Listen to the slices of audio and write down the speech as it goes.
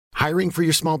Hiring for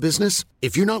your small business?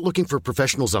 If you're not looking for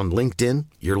professionals on LinkedIn,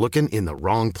 you're looking in the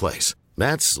wrong place.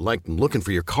 That's like looking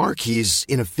for your car keys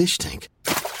in a fish tank.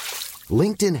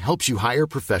 LinkedIn helps you hire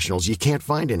professionals you can't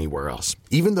find anywhere else,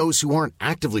 even those who aren't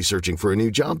actively searching for a new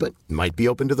job but might be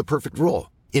open to the perfect role.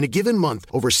 In a given month,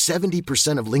 over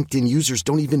 70% of LinkedIn users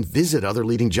don't even visit other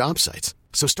leading job sites.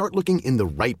 So start looking in the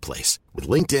right place. With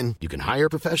LinkedIn, you can hire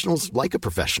professionals like a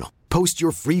professional. Post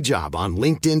your free job on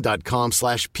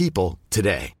linkedin.com/people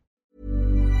today.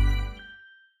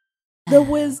 The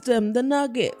wisdom, the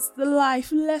nuggets, the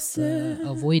life lessons.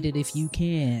 Avoid it if you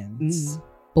can.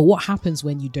 But what happens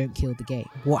when you don't kill the game?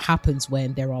 What happens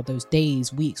when there are those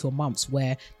days, weeks or months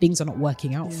where things are not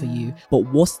working out for you? But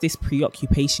what's this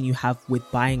preoccupation you have with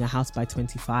buying a house by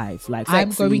 25? Like,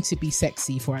 I'm going to be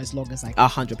sexy for as long as I can.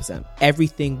 100%.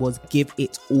 Everything was give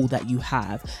it all that you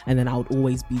have. And then I would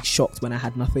always be shocked when I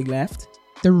had nothing left.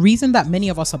 The reason that many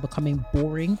of us are becoming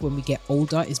boring when we get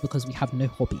older is because we have no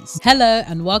hobbies. Hello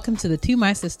and welcome to the To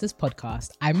My Sisters podcast.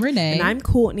 I'm Renee. And I'm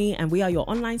Courtney, and we are your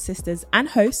online sisters and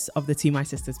hosts of the To My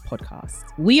Sisters podcast.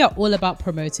 We are all about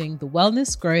promoting the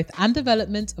wellness, growth and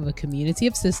development of a community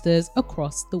of sisters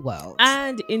across the world.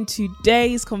 And in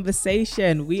today's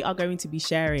conversation, we are going to be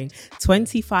sharing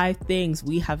 25 things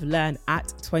we have learned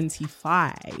at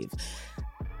 25.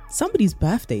 Somebody's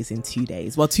birthday's in 2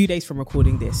 days. Well, 2 days from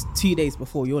recording this, 2 days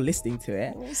before you're listening to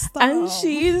it. And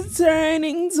she's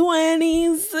turning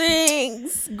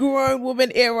 26. Grown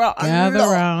woman era.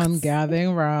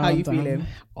 Gathering round. How you feeling?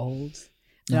 Old.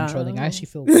 No, I'm trolling. I actually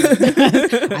feel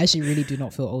good. I actually really do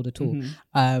not feel old at all.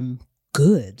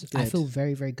 Good. I feel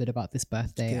very, very good about this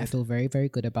birthday. I feel very, very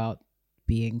good about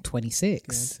being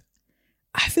 26. Good.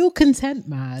 I feel content,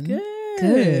 man.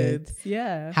 Good.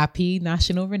 Yeah. Happy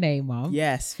National Renee Month.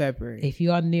 Yes, February. If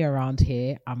you are new around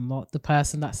here, I'm not the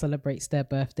person that celebrates their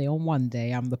birthday on one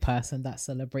day. I'm the person that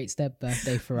celebrates their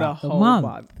birthday throughout the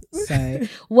month. So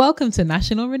welcome to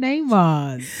National Renee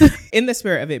Month. In the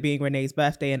spirit of it being Renee's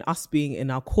birthday and us being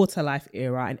in our quarter life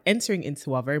era and entering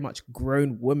into our very much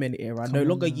grown woman era, no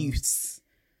longer youths.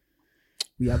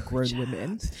 We are grown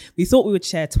women. We thought we would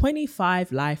share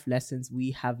 25 life lessons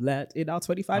we have learned in our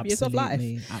 25 years of life.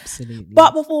 Absolutely.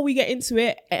 But before we get into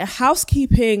it,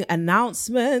 housekeeping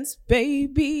announcements,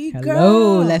 baby girl.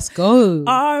 Hello, let's go.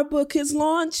 Our book is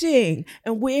launching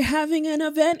and we're having an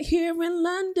event here in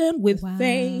London with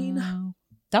Fane.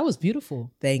 That was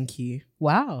beautiful. Thank you.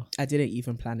 Wow. I didn't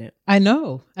even plan it. I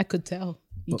know. I could tell.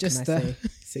 You What just can I say?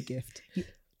 It's a gift.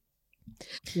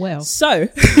 Well, so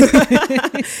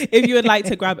if you would like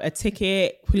to grab a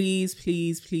ticket, please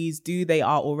do. They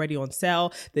are already on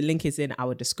sale. The link is in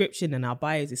our description and our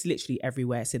bios. It's literally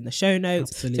everywhere. It's in the show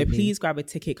notes. Absolutely. So please grab a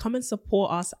ticket, come and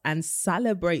support us and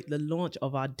celebrate the launch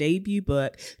of our debut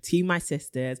book, To My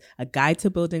Sisters, A Guide to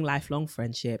Building Lifelong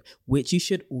Friendship, which you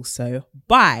should also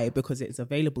buy because it's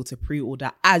available to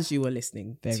pre-order as you are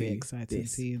listening very to exciting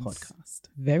this scenes. podcast.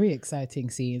 Very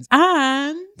exciting scenes.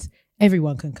 And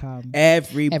everyone can come.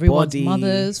 Everyone's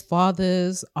mothers,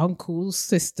 fathers, uncles,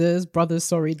 sisters, brothers.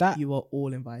 Sorry, that you are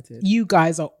all invited. You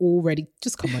guys are already.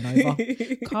 Just come on over.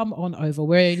 Come on over.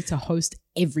 We're ready to host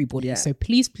everybody. Yeah. So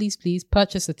please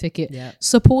purchase a ticket. Yeah.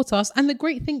 Support us. And the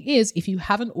great thing is, if you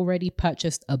haven't already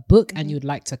purchased a book and you'd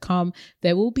like to come,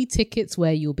 there will be tickets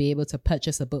where you'll be able to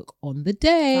purchase a book on the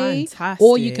day. Fantastic.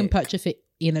 Or you can purchase it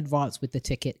in advance with the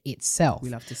ticket itself.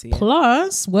 We love to see it.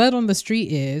 Plus, word on the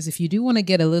street is if you do want to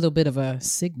get a little bit of a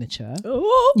signature,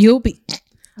 Ooh. you'll be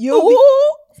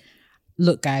Ooh.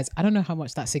 Look, guys, I don't know how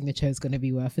much that signature is going to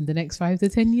be worth in the next 5 to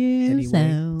 10 years.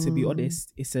 Anyway, to be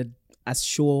honest, it's as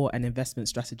sure an investment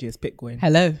strategy as Bitcoin.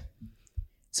 Hello.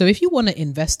 So if you want to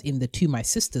invest in the To My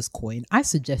Sisters coin, I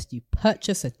suggest you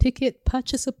purchase a ticket,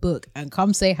 purchase a book, and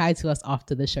come say hi to us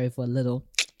after the show for a little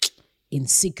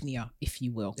insignia, if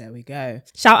you will. There we go.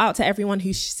 Shout out to everyone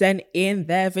who sent in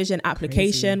their vision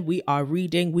application. Crazy. We are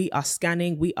reading, we are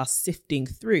scanning, we are sifting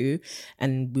through,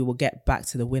 and we will get back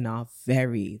to the winner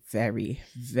very, very,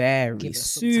 very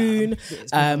soon.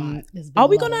 Are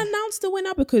we going to announce the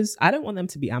winner? Because I don't want them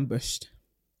to be ambushed.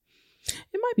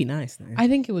 It might be nice though. I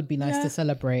think it would be nice to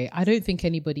celebrate. I don't think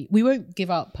we won't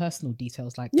give out personal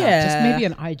details like that. Yeah. Just maybe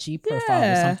an IG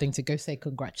profile or something to go say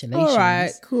congratulations. All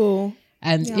right, cool.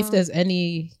 And if there's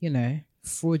any,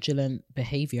 fraudulent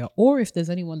behavior, or if there's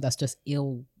anyone that's just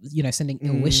ill, sending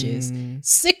ill wishes,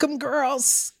 sick 'em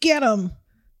girls, get 'em.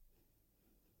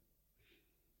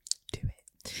 Do it.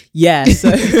 Yeah.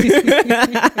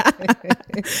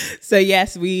 So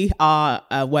yes, we are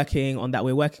working on that.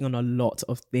 We're working on a lot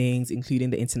of things, including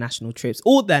the international trips,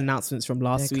 all the announcements from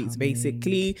last week,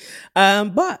 basically.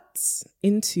 But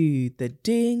into the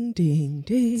ding, ding,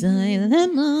 ding.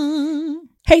 Dilemma.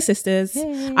 Hey sisters,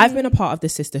 Hey. I've been a part of the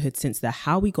sisterhood since the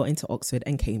How We Got Into Oxford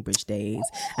and Cambridge days,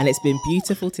 and it's been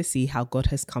beautiful to see how God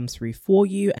has come through for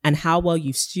you and how well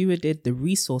you've stewarded the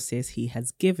resources he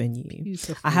has given you.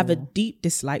 Beautiful. I have a deep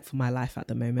dislike for my life at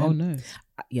the moment. Oh no.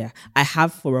 Yeah, I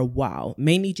have for a while,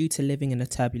 mainly due to living in a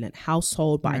turbulent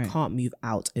household, but I can't move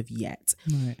out of yet.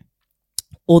 Right.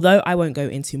 Although I won't go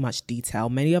into much detail,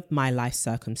 many of my life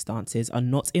circumstances are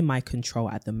not in my control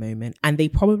at the moment, and they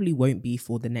probably won't be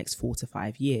for the next 4 to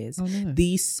 5 years. Oh, no.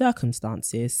 These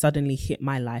circumstances suddenly hit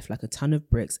my life like a ton of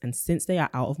bricks, and since they are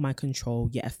out of my control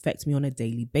yet affect me on a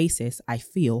daily basis, I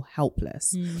feel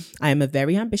helpless. I am a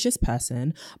very ambitious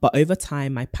person, but over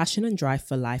time, my passion and drive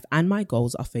for life and my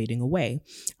goals are fading away.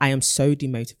 I am so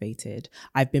demotivated.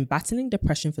 I've been battling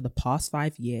depression for the past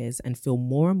 5 years and feel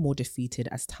more and more defeated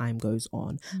as time goes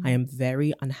on. I am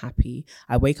very unhappy.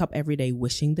 I wake up every day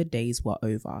wishing the days were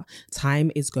over. Time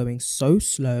is going so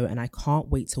slow, and I can't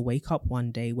wait to wake up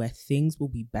one day where things will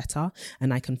be better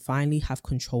and I can finally have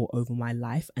control over my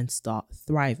life and start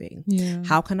thriving. Yeah.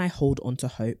 How can I hold on to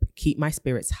hope, keep my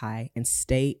spirits high, and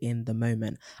stay in the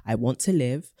moment? I want to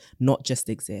live, not just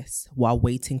exist, while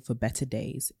waiting for better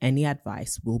days. Any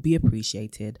advice will be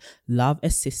appreciated. Love, a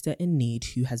sister in need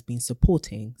who has been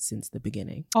supporting since the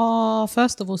beginning. Oh,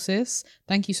 first of all, sis,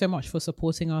 thank you so much for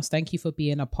supporting us. Thank you for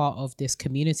being a part of this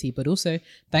community, but also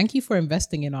thank you for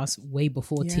investing in us way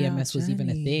before TMS was even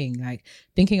a thing. Like,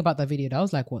 thinking about that video, that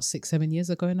was like, what, 6-7 years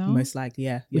ago now? Most likely,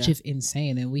 yeah. Which is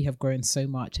insane. And we have grown so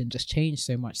much and just changed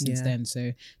so much since then.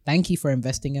 So thank you for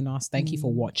investing in us. Thank you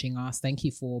for watching us. Thank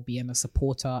you for being a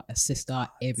supporter, a sister,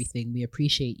 everything. We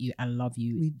appreciate you and love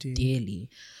you dearly.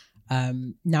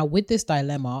 Now, with this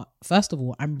dilemma, first of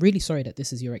all, I'm really sorry that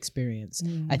this is your experience.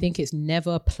 I think it's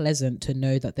never pleasant to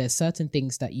know that there's certain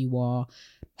things that you are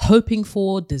hoping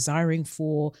for, desiring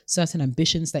for, certain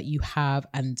ambitions that you have,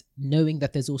 and knowing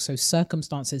that there's also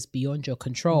circumstances beyond your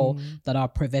control that are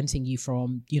preventing you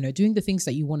from, doing the things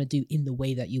that you want to do in the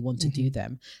way that you want to do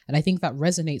them. And I think that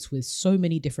resonates with so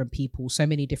many different people, so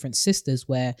many different sisters,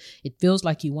 where it feels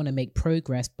like you want to make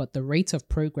progress, but the rate of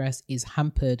progress is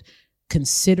hampered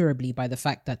considerably by the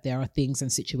fact that there are things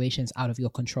and situations out of your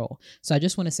control. So I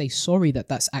just want to say sorry that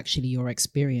that's actually your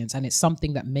experience, and it's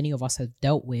something that many of us have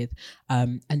dealt with,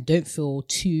 and don't feel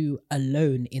too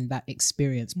alone in that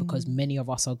experience, because many of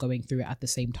us are going through it at the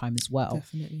same time as well.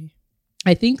 Definitely.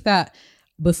 I think that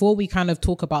before we kind of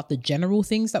talk about the general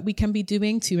things that we can be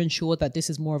doing to ensure that this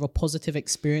is more of a positive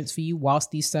experience for you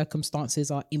whilst these circumstances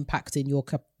are impacting your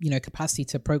capacity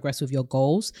to progress with your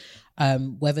goals,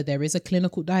 whether there is a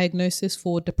clinical diagnosis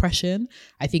for depression,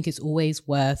 I think it's always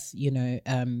worth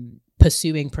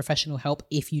pursuing professional help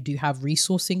if you do have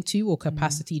resourcing to or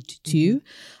capacity to,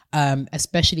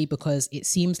 especially because it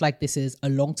seems like this is a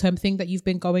long-term thing that you've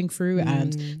been going through,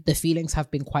 and the feelings have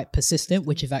been quite persistent,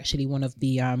 which is actually one of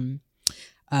the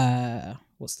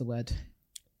what's the word?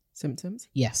 Symptoms?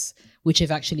 Yes, which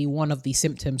is actually one of the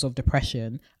symptoms of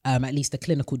depression, at least a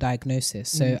clinical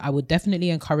diagnosis. So I would definitely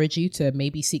encourage you to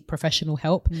maybe seek professional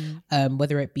help,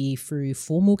 whether it be through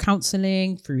formal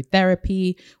counseling, through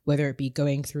therapy, whether it be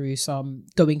going to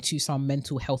some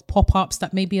mental health pop-ups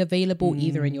that may be available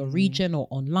either in your region or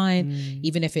online,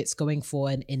 even if it's going for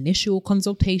an initial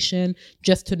consultation,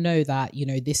 just to know that,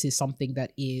 this is something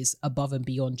that is above and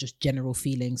beyond just general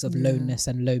feelings of lowness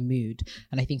and low mood.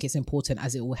 And I think it's important,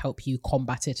 as it will help you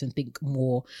combat it and think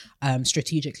more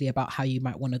strategically about how you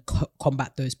might want to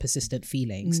combat those persistent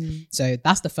feelings. So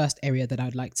that's the first area that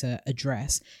I'd like to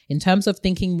address. In terms of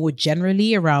thinking more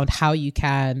generally around how you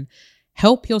can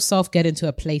help yourself get into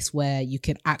a place where you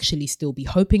can actually still be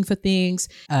hoping for things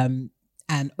and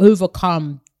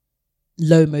overcome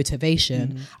low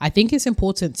motivation, I think it's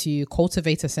important to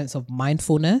cultivate a sense of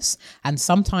mindfulness. And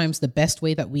sometimes the best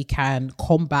way that we can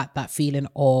combat that feeling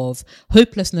of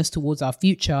hopelessness towards our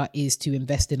future is to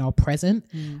invest in our present.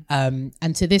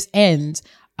 And to this end,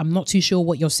 I'm not too sure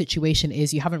what your situation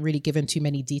is. You haven't really given too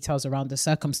many details around the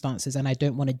circumstances, and I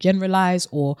don't want to generalize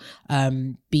or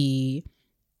be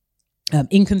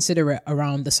inconsiderate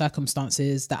around the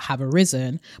circumstances that have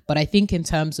arisen. But I think in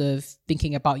terms of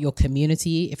thinking about your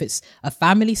community, if it's a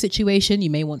family situation, you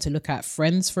may want to look at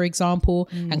friends, for example,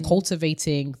 and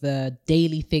cultivating the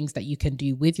daily things that you can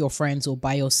do with your friends or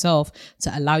by yourself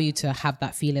to allow you to have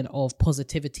that feeling of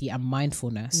positivity and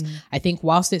mindfulness. I think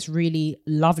whilst it's really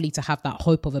lovely to have that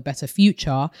hope of a better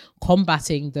future,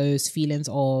 combating those feelings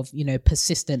of,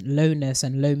 persistent lowness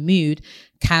and low mood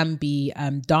can be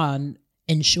done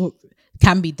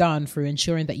can be done through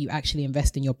ensuring that you actually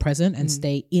invest in your present and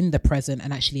stay in the present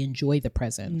and actually enjoy the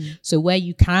present. So where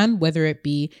you can, whether it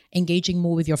be engaging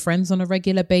more with your friends on a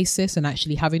regular basis and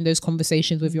actually having those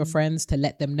conversations with your friends to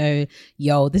let them know,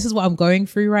 yo, this is what I'm going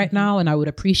through right now, and I would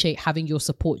appreciate having your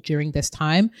support during this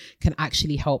time, can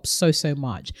actually help so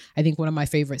much. I think one of my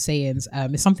favorite sayings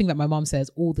is something that my mom says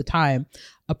all the time: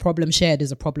 a problem shared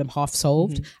is a problem half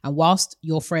solved. And whilst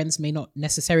your friends may not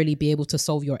necessarily be able to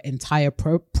solve your entire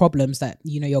problems that,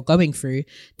 you know, you're going through,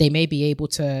 they may be able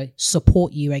to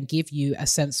support you and give you a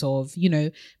sense of, you know,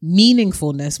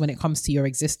 meaningfulness when it comes to your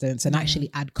existence and actually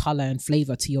add color and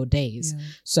flavor to your days.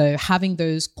 So having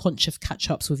those conscious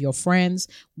catch-ups with your friends,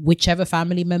 whichever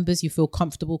family members you feel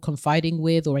comfortable confiding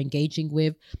with or engaging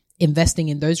with, investing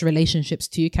in those relationships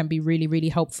too can be really, really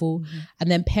helpful.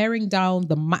 And then paring down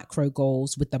the macro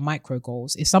goals with the micro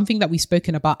goals is something that we've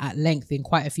spoken about at length in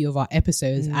quite a few of our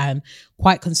episodes and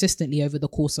quite consistently over the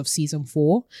course of season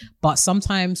 4. But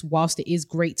sometimes, whilst it is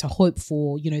great to hope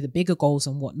for, you know, the bigger goals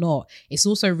and whatnot, it's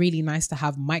also really nice to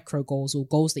have micro goals or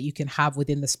goals that you can have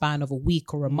within the span of a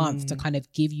week or a month to kind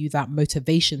of give you that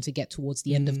motivation to get towards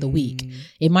the end of the week.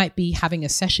 It might be having a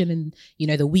session in, you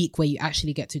know, the week where you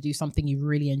actually get to do something you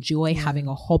really enjoy, having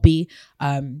a hobby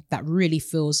that really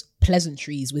feels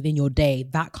pleasantries within your day,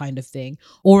 that kind of thing.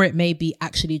 Or it may be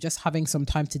actually just having some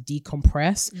time to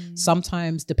decompress.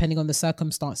 Sometimes, depending on the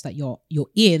circumstance that you're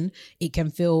in, it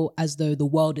can feel as though the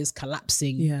world is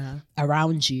collapsing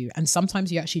around you. And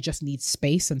sometimes you actually just need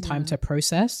space and time to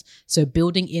process. So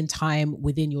building in time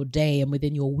within your day and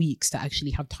within your weeks to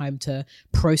actually have time to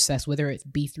process, whether it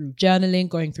be through journaling,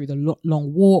 going through the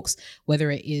long walks,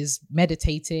 whether it is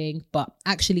meditating, but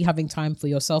actually having time for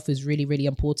yourself is really, really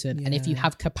important. And if you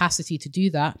have capacity to do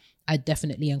that, I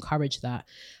definitely encourage that.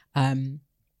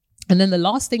 And then the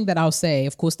last thing that I'll say,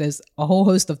 of course, there's a whole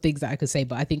host of things that I could say,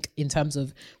 but I think in terms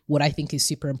of what I think is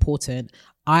super important,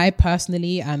 I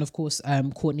personally, and of course,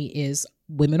 Courtney is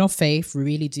women of faith, we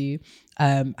really do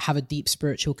have a deep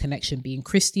spiritual connection being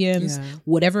Christians.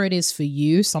 Whatever it is for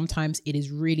you, sometimes it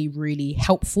is really, really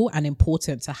helpful and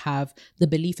important to have the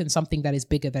belief in something that is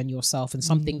bigger than yourself and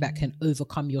something that can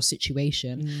overcome your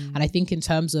situation. And I think in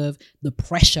terms of the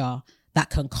pressure that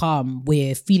can come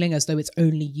with feeling as though it's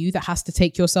only you that has to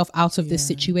take yourself out of this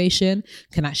situation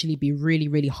can actually be really,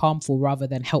 really harmful rather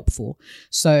than helpful.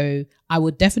 So I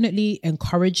would definitely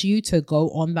encourage you to go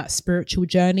on that spiritual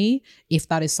journey if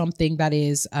that is something that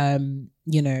is,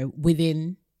 you know,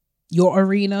 within your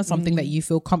arena, something that you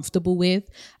feel comfortable with,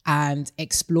 and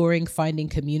exploring, finding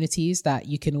communities that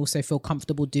you can also feel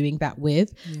comfortable doing that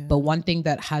with. But one thing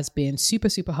that has been super,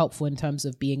 super helpful in terms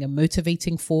of being a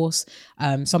motivating force,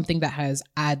 something that has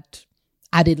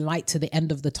added light to the end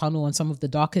of the tunnel on some of the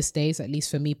darkest days, at least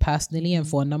for me personally and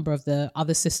for a number of the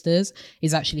other sisters,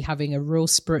 is actually having a real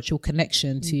spiritual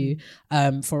connection to,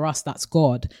 for us, that's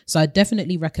God. So I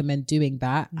definitely recommend doing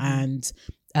that and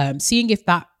seeing if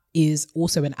that is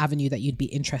also an avenue that you'd be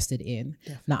interested in.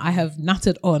 Now, I have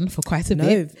nattered on for quite a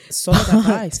bit. Solid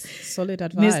advice. Solid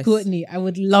advice. Miss Courtney, I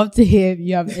would love to hear if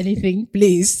you have anything,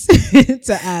 please,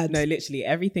 to add. No, literally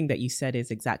everything that you said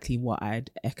is exactly what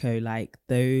I'd echo. Like,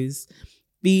 those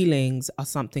feelings are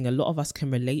something a lot of us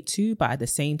can relate to, but at the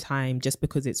same time, just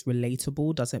because it's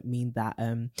relatable doesn't mean that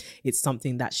it's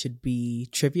something that should be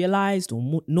trivialized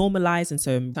or normalized. And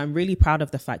so I'm really proud of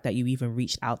the fact that you even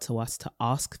reached out to us to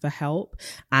ask for help.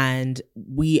 And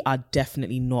we are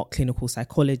definitely not clinical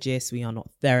psychologists, we are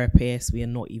not therapists, we are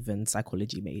not even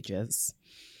psychology majors.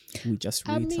 We just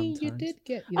read sometimes. You did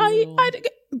get your I did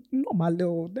get, not my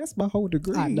little, that's my whole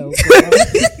degree. I know.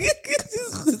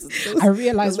 I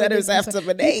realized letters after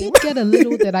my name. You did get a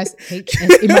little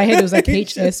that in my head it was like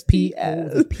HSP.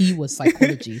 Oh, the P was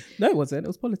psychology. No, it wasn't. It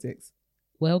was politics.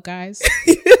 Well, guys,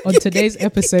 on today's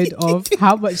episode of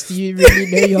How Much Do You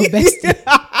Really Know Your Bestie?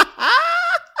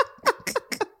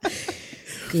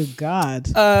 Good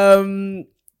God.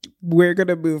 We're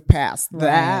gonna move past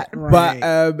that, right.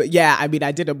 But yeah, I mean,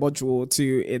 I did a module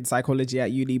too in psychology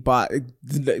at uni, but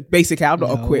basically, I'm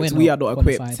not equipped. We are not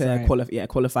equipped to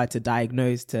qualified to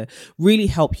diagnose, to really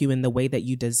help you in the way that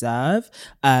you deserve.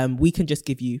 We can just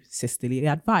give you sisterly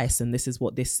advice, and this is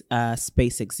what this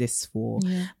space exists for.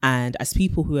 And as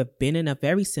people who have been in a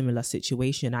very similar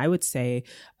situation, I would say,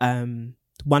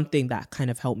 one thing that kind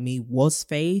of helped me was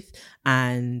faith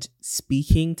and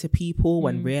speaking to people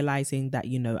and realizing that,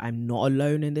 you know, I'm not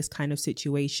alone in this kind of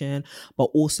situation, but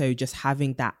also just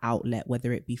having that outlet,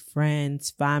 whether it be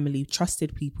friends, family,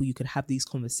 trusted people you could have these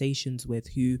conversations with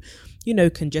who, you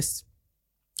know, can just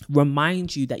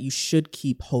remind you that you should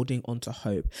keep holding on to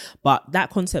hope. But that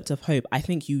concept of hope, I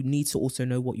think you need to also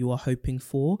know what you are hoping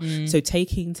for. So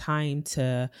taking time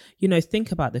to, you know,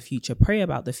 think about the future, pray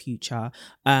about the future,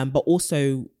 but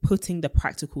also putting the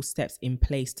practical steps in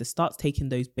place to start taking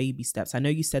those baby steps. I know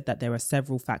you said that there are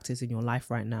several factors in your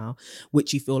life right now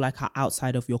which you feel like are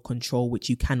outside of your control, which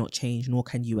you cannot change, nor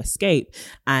can you escape.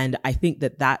 And I think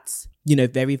that that's, you know,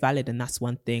 very valid. And that's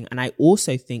one thing. And I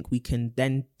also think we can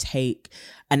then take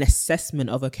an assessment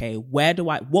of, okay,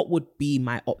 what would be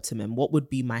my optimum? What would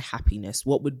be my happiness?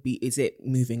 Is it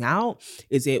moving out?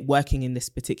 Is it working in this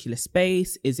particular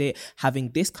space? Is it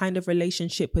having this kind of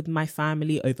relationship with my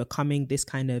family, overcoming this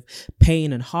kind of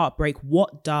pain and heartbreak?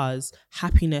 What does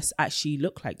happiness actually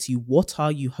look like to you? What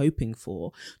are you hoping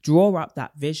for? Draw up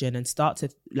that vision and start to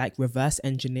like reverse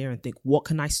engineer and think, what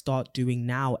can I start doing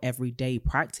now every day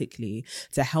practically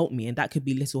to help me? And that could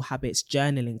be little habits,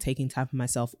 journaling, taking time for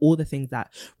myself, all the things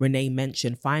that Renee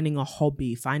mentioned, finding a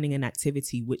hobby, finding an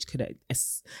activity which could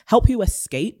help you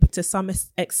escape to some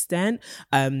extent,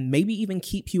 maybe even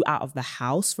keep you out of the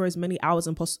house for as many hours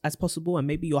as possible. And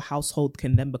maybe your household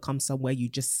can then become somewhere you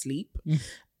just sleep.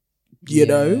 You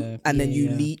know, and then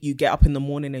you get up in the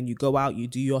morning and you go out, you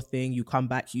do your thing, you come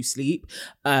back, you sleep.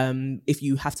 If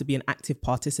you have to be an active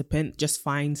participant, just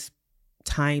find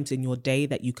times in your day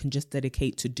that you can just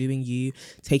dedicate to doing you,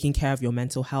 taking care of your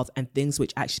mental health, and things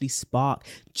which actually spark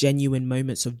genuine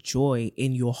moments of joy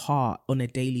in your heart on a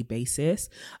daily basis.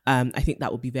 I think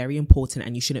that would be very important,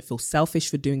 and you shouldn't feel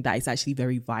selfish for doing that. It's actually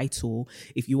very vital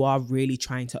if you are really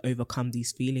trying to overcome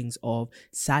these feelings of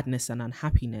sadness and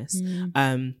unhappiness.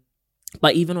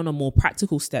 But even on a more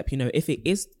practical step, you know, if it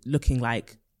is looking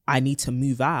like I need to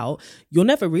move out, you're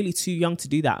never really too young to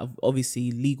do that.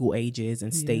 Obviously, legal ages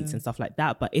and states and stuff like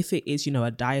that. But if it is, you know,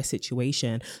 a dire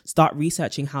situation, start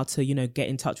researching how to, you know, get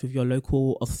in touch with your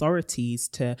local authorities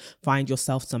to find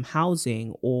yourself some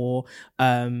housing, or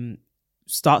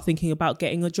start thinking about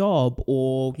getting a job,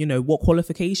 or, you know, what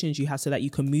qualifications you have so that you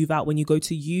can move out when you go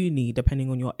to uni,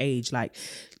 depending on your age. Like,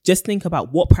 just think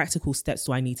about what practical steps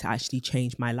do I need to actually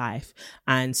change my life,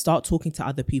 and start talking to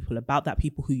other people about that,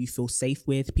 people who you feel safe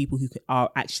with, people who are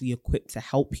actually equipped to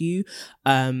help you.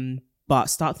 But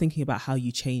start thinking about how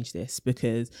you change this,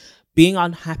 because being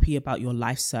unhappy about your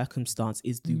life circumstance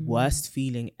is the worst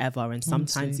feeling ever. And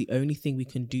sometimes the only thing we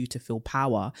can do to feel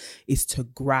power is to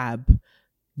grab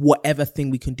whatever thing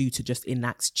we can do to just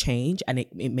enact change. And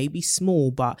it may be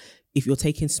small, but if you're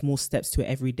taking small steps to it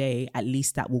every day, at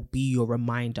least that will be your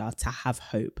reminder to have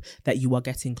hope that you are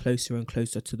getting closer and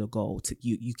closer to the goal.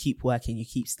 You keep working, you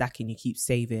keep stacking, you keep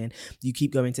saving, you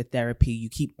keep going to therapy, you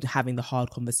keep having the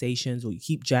hard conversations, or you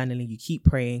keep journaling, you keep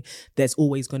praying. There's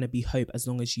always going to be hope as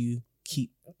long as you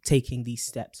keep taking these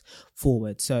steps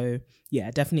forward. So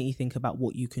yeah, definitely think about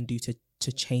what you can do to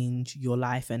change your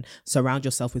life, and surround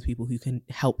yourself with people who can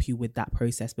help you with that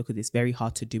process, because it's very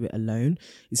hard to do it alone.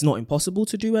 It's not impossible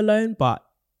to do alone, but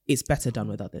it's better done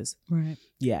with others. Right.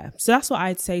 Yeah. So that's what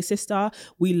I'd say, sister.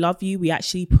 We love you. We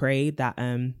actually pray that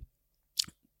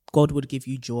God would give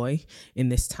you joy in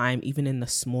this time, even in the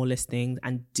smallest things,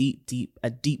 and a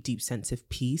deep sense of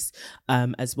peace,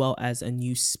 as well as a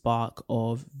new spark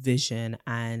of vision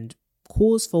and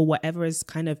cause for whatever is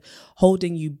kind of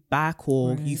holding you back,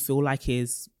 or you feel like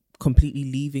is completely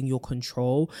leaving your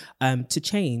control, to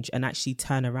change and actually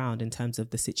turn around in terms of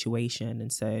the situation. And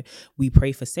so we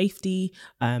pray for safety,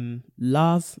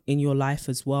 love in your life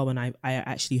as well. And I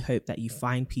actually hope that you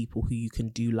find people who you can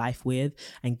do life with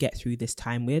and get through this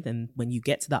time with. And when you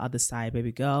get to the other side,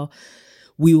 baby girl,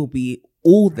 we will be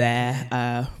all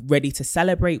there, ready to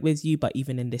celebrate with you. But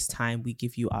even in this time, we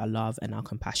give you our love and our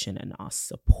compassion and our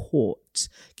support.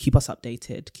 Keep us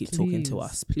updated. Keep talking to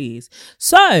us, please.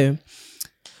 So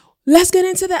let's get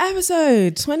into the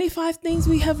episode. 25 things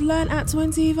we have learned at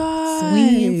 25.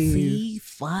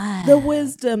 25. The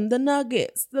wisdom, the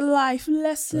nuggets, the life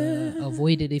lessons.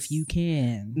 Avoid it if you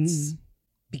can.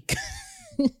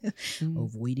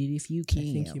 Avoid it if you can.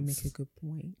 I think you make a good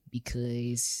point.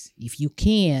 Because if you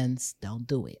can, don't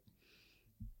do it.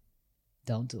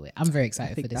 Don't do it. I'm very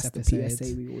excited for this episode. The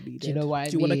PSA we all needed. Do you know what I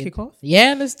mean? Do you want to kick off?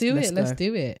 Yeah, let's do it. Let's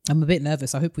do it. I'm a bit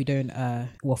nervous. I hope we don't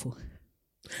waffle.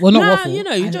 Well, not waffle. You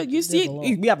know, you see,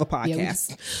 we have a podcast.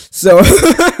 Yeah, so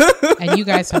and you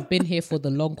guys have been here for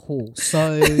the long haul.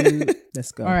 So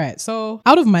let's go. All right. So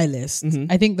out of my list,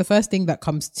 I think the first thing that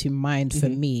comes to mind for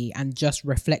me, and just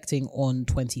reflecting on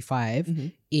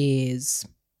 25, is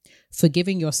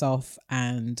forgiving yourself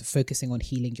and focusing on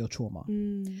healing your trauma.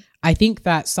 I think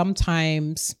that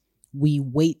sometimes we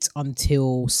wait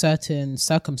until certain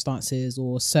circumstances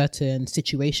or certain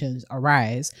situations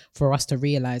arise for us to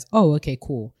realize, oh, okay,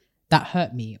 cool. that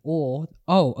hurt me, or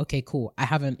oh, okay, cool, I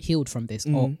haven't healed from this,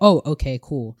 or oh, okay,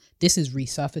 cool, this is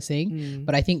resurfacing.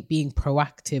 But I think being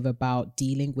proactive about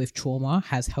dealing with trauma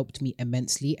has helped me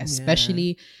immensely,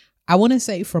 especially I want to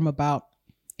say from about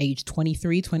age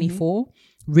 23, 24,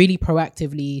 really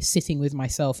proactively sitting with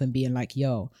myself and being like,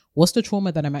 yo, what's the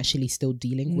trauma that I'm actually still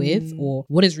dealing with, or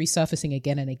what is resurfacing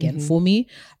again and again for me,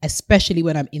 especially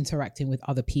when I'm interacting with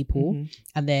other people.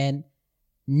 And then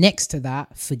next to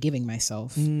that, forgiving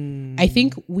myself. I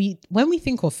think when we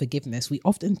think of forgiveness, we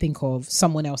often think of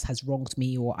someone else has wronged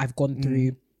me, or I've gone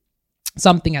through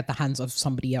something at the hands of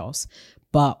somebody else.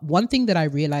 But one thing that I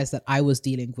realized that I was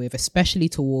dealing with, especially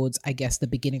towards, I guess, the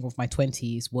beginning of my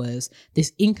 20s, was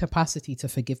this incapacity to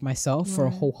forgive myself for a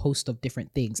whole host of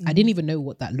different things. I didn't even know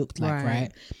what that looked like,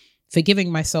 right?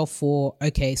 Forgiving myself for,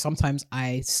 okay, sometimes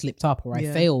I slipped up, or I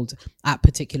failed at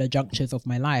particular junctures of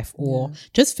my life, or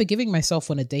just forgiving myself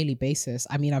on a daily basis.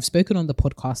 I mean, I've spoken on the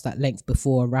podcast at length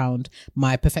before around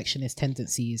my perfectionist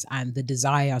tendencies and the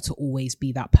desire to always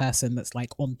be that person that's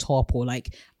like on top, or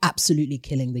like absolutely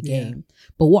killing the game.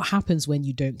 But what happens when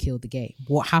you don't kill the game?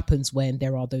 What happens when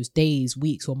there are those days,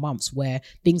 weeks, or months where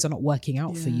things are not working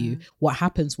out for you? What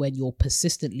happens when you're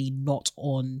persistently not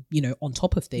on, on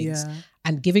top of things?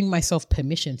 And giving myself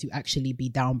permission to actually be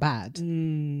down bad.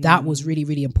 That was really,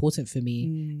 really important for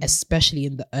me, especially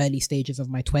in the early stages of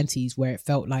my 20s, where it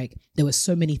felt like there were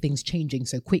so many things changing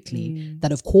so quickly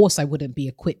that of course I wouldn't be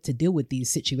equipped to deal with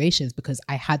these situations because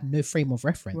I had no frame of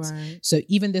reference. So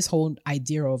even this whole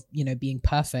idea of, being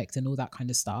perfect and all that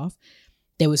kind of stuff,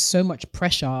 there was so much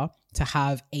pressure to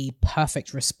have a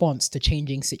perfect response to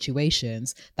changing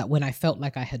situations that when I felt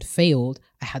like I had failed,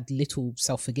 I had little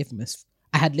self-forgiveness.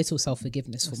 For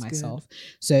myself. Good.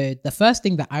 So the first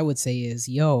thing that I would say is,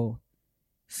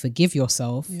 forgive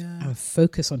yourself and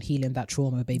focus on healing that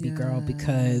trauma, baby girl,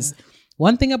 because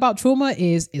one thing about trauma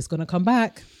is it's going to come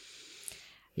back.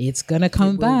 It's going to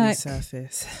come back.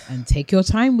 Resurface. And take your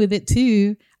time with it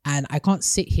too. And I can't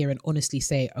sit here and honestly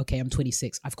say, okay, I'm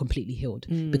 26, I've completely healed.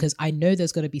 Because I know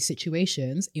there's going to be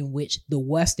situations in which the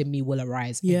worst in me will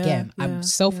arise again. I'm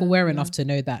self-aware enough to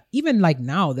know that even like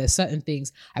now, there's certain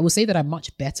things, I will say that I'm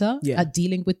much better at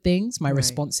dealing with things. My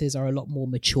responses are a lot more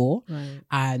mature.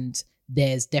 And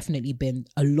there's definitely been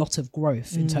a lot of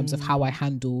growth in terms of how I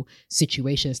handle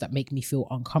situations that make me feel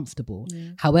uncomfortable.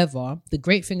 However, the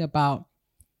great thing about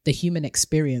the human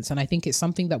experience, and I think it's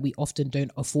something that we often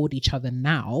don't afford each other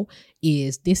now,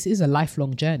 is this is a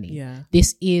lifelong journey.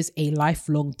 This is a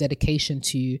lifelong dedication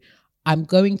to, I'm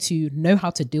going to know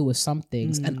how to deal with some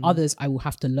things and others I will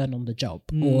have to learn on the job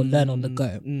or learn on the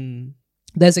go.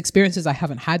 There's experiences I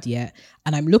haven't had yet,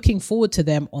 and I'm looking forward to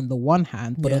them on the one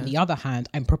hand, but on the other hand,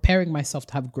 I'm preparing myself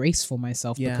to have grace for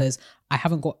myself because I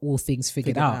haven't got all things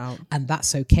figured out, and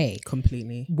that's okay.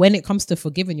 Completely. When it comes to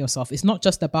forgiving yourself, it's not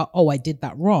just about, oh, I did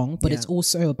that wrong, but it's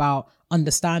also about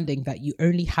understanding that you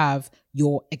only have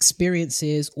your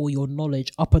experiences or your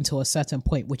knowledge up until a certain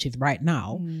point, which is right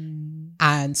now.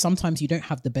 And sometimes you don't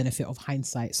have the benefit of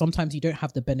hindsight. Sometimes you don't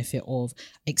have the benefit of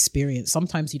experience.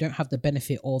 Sometimes you don't have the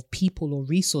benefit of people or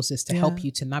resources to help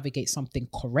you to navigate something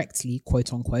correctly,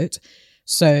 quote unquote.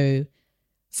 So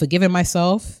forgiving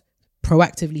myself,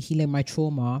 proactively healing my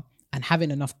trauma, and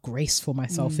having enough grace for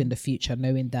myself in the future,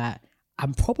 knowing that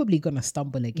I'm probably going to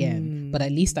stumble again, but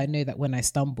at least I know that when I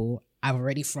stumble, I've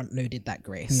already front loaded that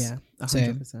grace. Yeah,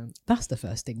 100%. So that's the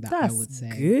first thing that I would say.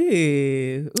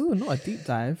 Good. Ooh, not a deep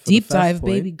dive. Deep dive,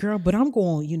 baby girl, but I'm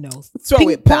going, throw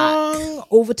ping it back pong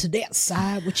over to that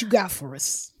side. What you got for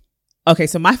us? Okay,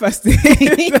 so my first thing,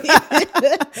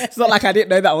 it's not like I didn't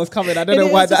know that was coming. I don't know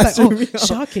why that's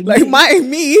shocking. Like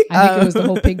me. I think it was the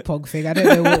whole ping pong thing. I don't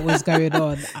know what was going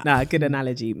on. Nah, good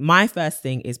analogy. My first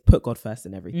thing is put God first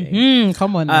in everything.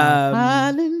 Come on now.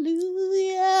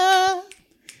 Hallelujah.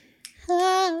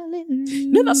 Hallelujah.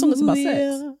 You know that song is about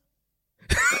sex?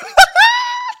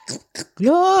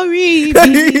 Glory be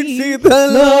to the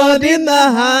Lord in the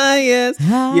highest.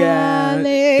 Yeah,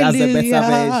 that's the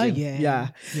better version.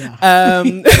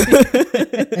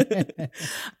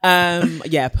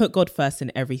 Yeah. Put God first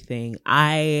in everything.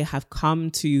 I have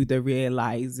come to the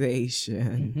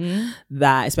realization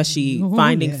that, especially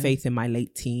finding faith in my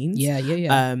late teens,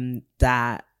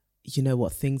 that, you know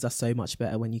what, things are so much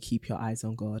better when you keep your eyes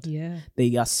on God.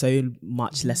 They are so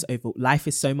much less life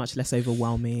is so much less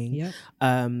overwhelming.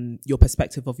 Your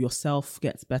perspective of yourself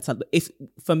gets better. If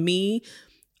for me,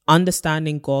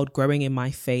 understanding God, growing in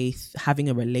my faith, having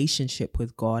a relationship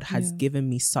with God has given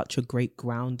me such a great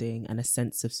grounding and a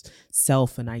sense of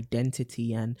self and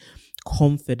identity. And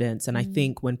confidence. And I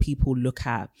think when people look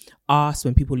at us,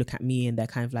 when people look at me and they're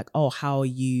kind of like, oh, how are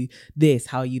you this?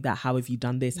 How are you that? How have you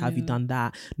done this? How have you done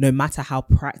that? No matter how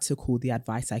practical the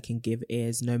advice I can give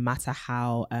is, no matter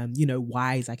how,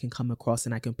 wise I can come across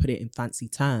and I can put it in fancy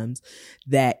terms,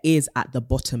 there is at the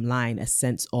bottom line a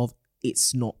sense of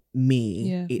it's not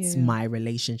me. It's my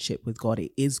relationship with God.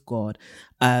 It is God.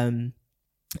 And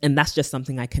that's just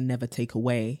something I can never take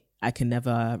away. I can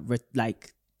never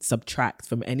subtract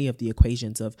from any of the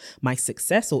equations of my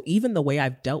success, or even the way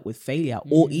I've dealt with failure,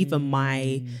 or even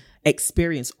my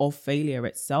experience of failure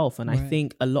itself. And I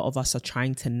think a lot of us are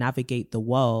trying to navigate the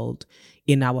world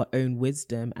in our own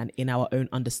wisdom and in our own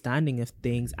understanding of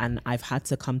things. And I've had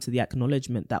to come to the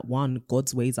acknowledgement that 1,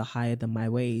 God's ways are higher than my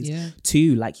ways.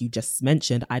 2, like you just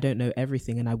mentioned, I don't know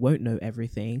everything and I won't know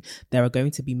everything. There are going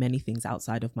to be many things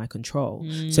outside of my control.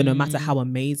 So no matter how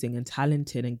amazing and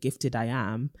talented and gifted I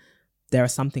am, there are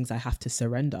some things I have to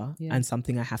surrender and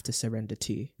something I have to surrender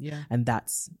to. And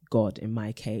that's God in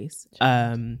my case.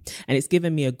 And it's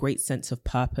given me a great sense of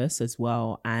purpose as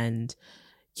well. And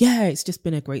it's just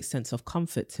been a great sense of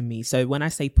comfort to me. So when I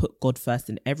say put God first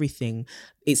in everything,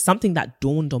 it's something that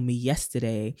dawned on me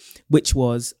yesterday, which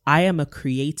was, I am a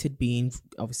created being,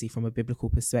 obviously from a biblical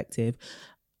perspective.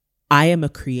 I am a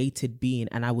created being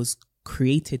and I was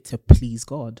created to please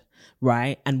God,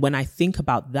 right? And when I think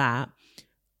about that,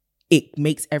 it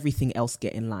makes everything else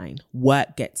get in line.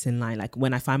 Work gets in line. Like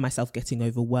when I find myself getting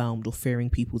overwhelmed or fearing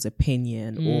people's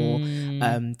opinion or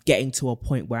getting to a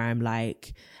point where I'm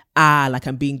like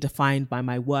I'm being defined by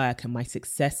my work and my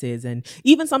successes, and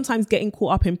even sometimes getting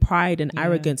caught up in pride and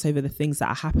arrogance over the things that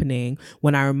are happening.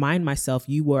 When I remind myself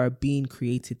you were being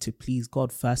created to please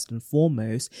God first and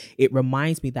foremost, it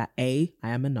reminds me that A, I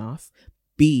am enough.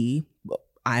 B,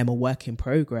 I am a work in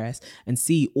progress, and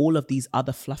C, all of these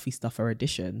other fluffy stuff are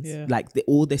additions.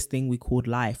 All this thing we called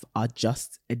life are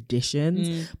just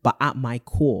additions. But at my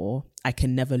core, I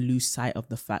can never lose sight of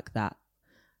the fact that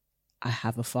I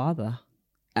have a father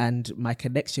and my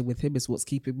connection with him is what's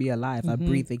keeping me alive. I'm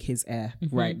breathing his air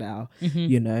right now.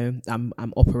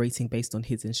 I'm operating based on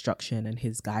his instruction and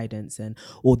his guidance and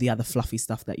all the other fluffy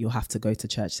stuff that you'll have to go to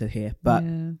church to hear. But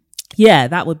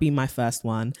that would be my first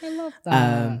one. I love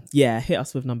that. Hit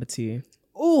us with number 2.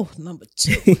 Oh, number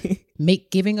 2.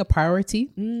 Make giving a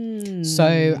priority.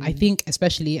 So I think,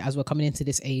 especially as we're coming into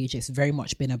this age, it's very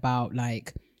much been about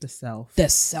like the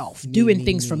self, doing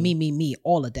things from me,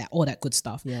 all that good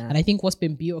stuff. And I think what's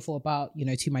been beautiful about,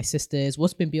 to my sisters,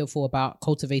 what's been beautiful about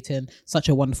cultivating such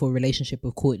a wonderful relationship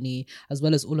with Courtney, as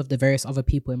well as all of the various other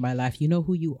people in my life, you know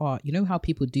who you are, you know how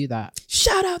people do that.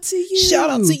 Shout out to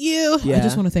you. I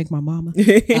just want to thank my mama.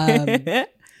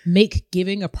 Make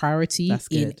giving a priority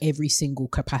in every single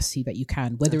capacity that you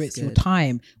can, whether it's your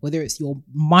time, whether it's your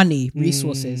money,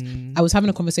 resources. I was having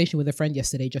a conversation with a friend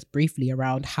yesterday, just briefly,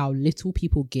 around how little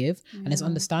people give. And it's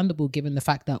understandable given the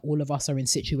fact that all of us are in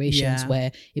situations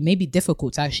where it may be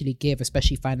difficult to actually give,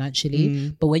 especially financially.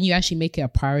 But when you actually make it a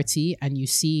priority and you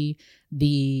see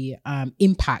the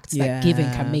impact that giving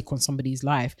can make on somebody's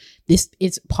life, this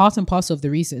is part and parcel of the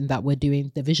reason that we're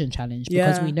doing the Vision Challenge,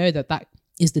 because we know that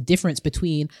is the difference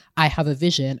between I have a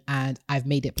vision and I've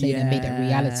made it plain and made it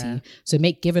reality. So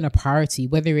make giving a priority,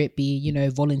 whether it be,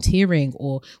 volunteering,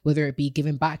 or whether it be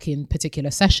giving back in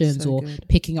particular sessions, or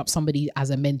picking up somebody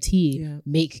as a mentee.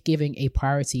 Make giving a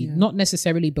priority, not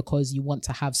necessarily because you want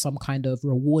to have some kind of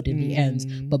reward in the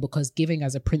end, but because giving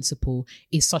as a principle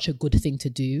is such a good thing to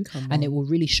do. And it will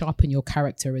really sharpen your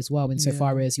character as well,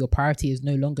 insofar as your priority is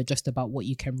no longer just about what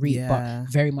you can reap, but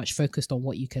very much focused on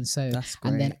what you can sow.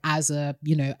 And then as a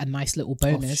nice little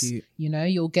bonus,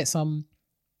 you'll get some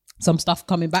stuff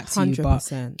coming back to 100%. You,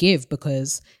 but give,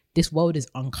 because this world is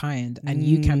unkind, and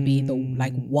you can be the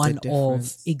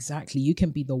you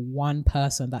can be the one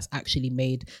person that's actually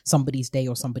made somebody's day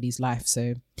or somebody's life.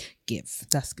 So give.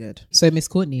 That's good. So Miss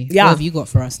Courtney, what have you got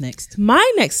for us next?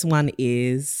 My next one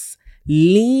is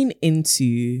lean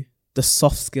into the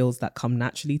soft skills that come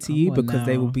naturally to you, because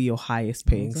they will be your highest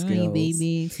paying skills.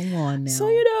 Baby, come on now.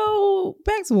 So,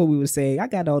 back to what we were saying, I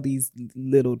got all these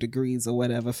little degrees or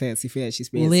whatever, fancy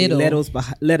letters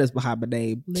behind my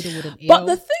name. But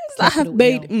the things that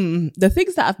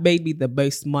have made me the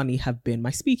most money have been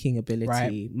my speaking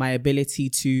ability, my ability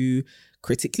to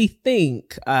critically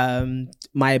think,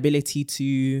 my ability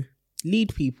to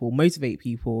lead people, motivate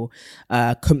people,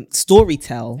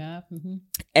 storytell,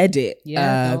 edit,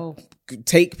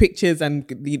 take pictures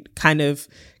and kind of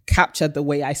capture the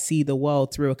way I see the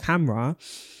world through a camera.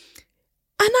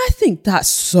 And I think that's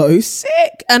so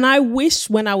sick. And I wish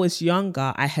when I was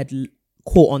younger, I had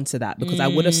caught on to that, because I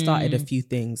would have started a few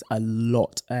things a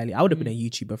lot earlier. I would have been a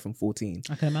YouTuber from 14.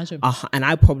 I can imagine. And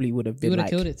I probably would have been, you would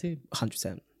have like, killed it too.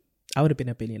 100%. I would have been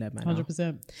a billionaire man.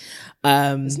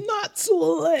 100%. It's not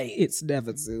too late. It's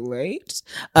never too late.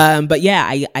 But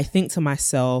yeah, I think to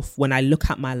myself, when I look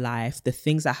at my life, the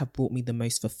things that have brought me the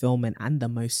most fulfillment and the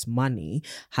most money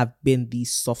have been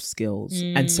these soft skills.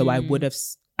 And so I would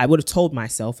have told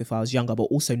myself if I was younger, but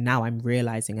also now I'm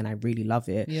realizing, and I really love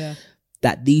it,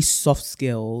 that these soft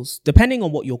skills, depending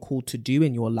on what you're called to do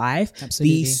in your life,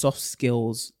 these soft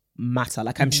skills matter.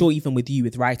 Like, I'm sure even with you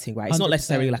with writing, right, it's 100%. Not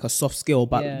necessarily like a soft skill,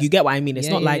 but you get what I mean. It's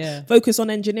not like focus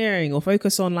on engineering or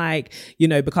focus on, like, you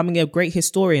know, becoming a great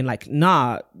historian. Like,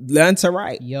 nah, learn to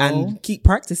write and keep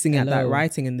practicing at that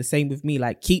writing. And the same with me,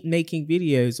 like, keep making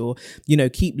videos, or, you know,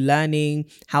 keep learning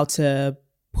how to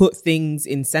put things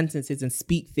in sentences and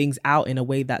speak things out in a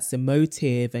way that's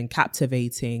emotive and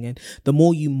captivating. And the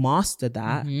more you master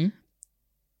that,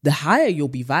 the higher you'll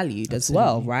be valued as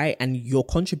well, right? And your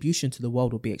contribution to the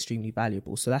world will be extremely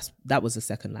valuable. So that was the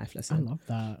second life lesson. I love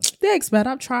that. Thanks, man.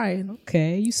 I'm trying.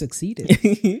 Okay, you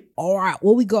succeeded. All right,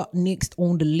 what we got next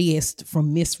on the list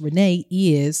from Miss Renee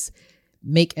is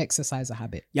make exercise a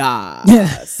habit.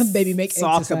 Yes. Baby, make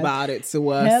Talk exercise. about it to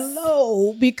us.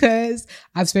 Hello, because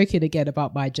I've spoken again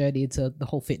about my journey into the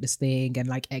whole fitness thing and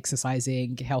like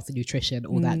exercising, healthy nutrition,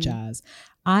 all that jazz.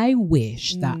 I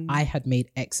wish that I had made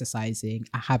exercising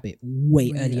a habit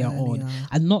way earlier on,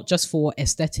 and not just for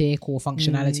aesthetic or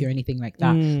functionality or anything like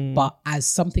that, but as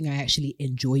something I actually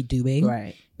enjoy doing.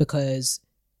 Right. Because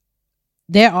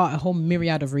there are a whole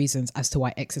myriad of reasons as to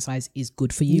why exercise is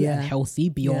good for you and healthy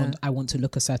beyond I want to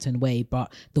look a certain way,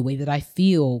 but the way that I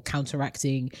feel,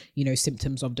 counteracting, you know,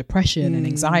 symptoms of depression and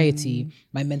anxiety,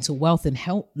 my mental wealth and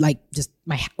health, like just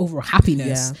my overall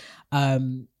happiness.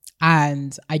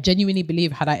 And I genuinely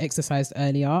believe had I exercised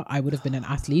earlier, I would have been an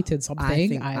athlete in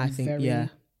something. I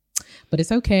think, but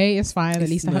it's okay. It's fine. At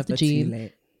least I have the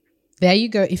gene. There you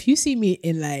go. If you see me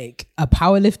in like a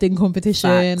powerlifting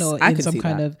competition or in some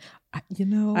kind of, you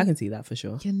know, I can see that for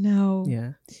sure. You know,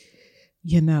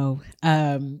 you know,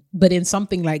 but in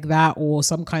something like that or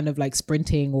some kind of like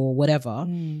sprinting or whatever,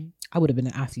 I would have been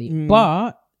an athlete.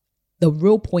 But the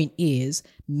real point is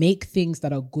make things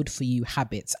that are good for you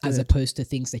habits as opposed to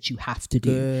things that you have to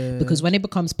do. Because when it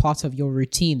becomes part of your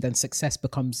routine, then success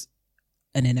becomes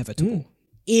an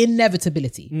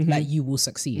inevitability that you will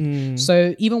succeed.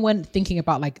 So even when thinking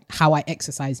about like how I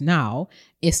exercise now,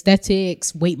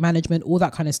 aesthetics, weight management, all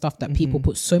that kind of stuff that people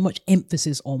put so much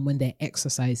emphasis on when they're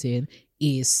exercising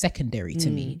is secondary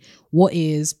to me. What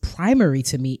is primary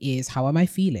to me is how am I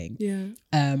feeling?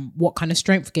 What kind of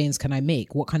strength gains can I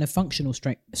make? What kind of functional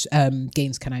strength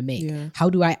gains can I make?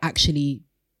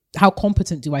 How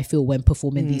competent do I feel when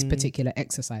performing these particular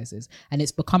exercises? And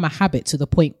it's become a habit to the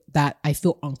point that I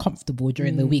feel uncomfortable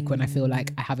during the week when I feel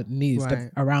like I haven't moved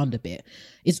around a bit.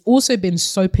 It's also been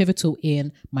so pivotal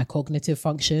in my cognitive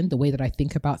function, the way that I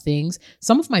think about things.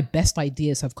 Some of my best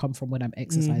ideas have come from when I'm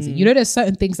exercising. You know, there's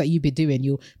certain things that you'll be doing.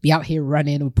 You'll be out here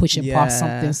running or pushing past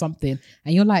something.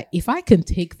 And you're like, if I can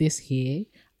take this here,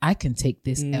 I can take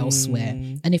this elsewhere.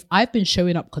 And if I've been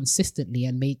showing up consistently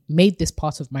and made this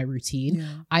part of my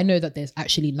routine, I know that there's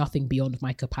actually nothing beyond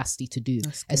my capacity to do,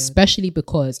 especially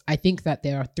because I think that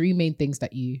there are four main things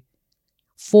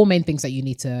that you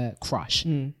need to crush.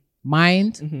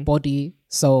 Mind, body,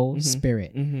 soul,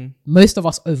 spirit. Most of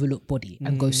us overlook body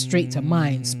and go straight to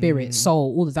mind, spirit,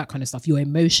 soul, all of that kind of stuff, your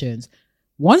emotions.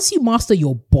 Once you master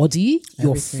your body,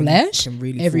 your flesh,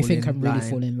 everything can really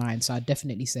fall in line. So I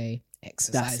definitely say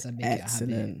exercise and make it a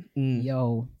habit.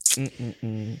 Yo.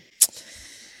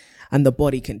 And the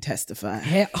body can testify.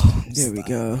 There we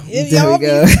go. There we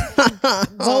go.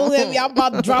 Don't let me. I'm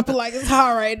about to drop it like it's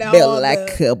hot right now. Feel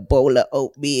like a bowl of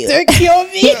oatmeal. Don't kill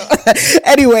me.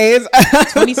 Anyways.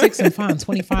 26 and fine.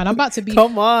 25. I'm about to be.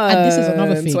 Come on. And this is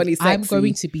another thing. I'm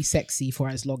going to be sexy for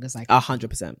as long as I can.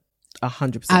 100%.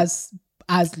 100%.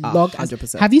 As long 100%.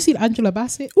 As. Have you seen Angela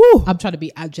Bassett? Ooh. I'm trying to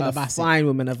be Angela Bassett. Fine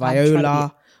woman, a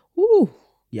Viola. Ooh.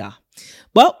 Yeah.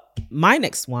 Well, my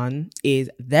next one is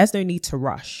there's no need to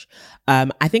rush.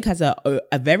 I think as a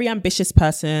very ambitious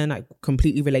person, I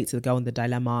completely relate to the girl in the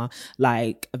dilemma,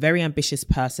 like a very ambitious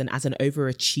person, as an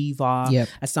overachiever,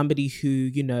 as somebody who,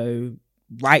 you know,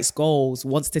 writes goals,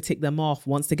 wants to tick them off,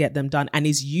 wants to get them done, and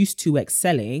is used to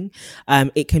excelling.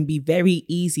 It can be very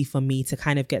easy for me to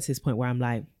kind of get to this point where I'm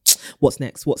like, what's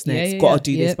next? Gotta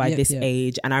do this by this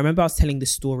age. And I remember I was telling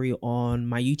this story on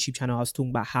my YouTube channel. I was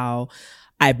talking about how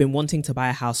I've been wanting to buy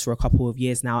a house for a couple of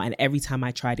years now, and every time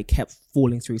I tried, it kept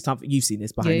falling through. Something, you've seen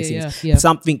this behind the scenes.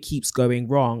 Something keeps going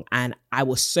wrong, and I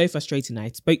was so frustrated. And I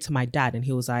spoke to my dad, and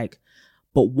he was like,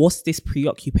 but what's this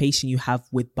preoccupation you have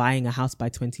with buying a house by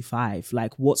 25?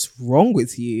 Like, what's wrong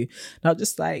with you? And I'm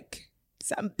just like,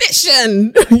 it's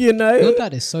ambition, you know? Your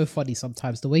dad is so funny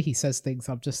sometimes. The way he says things,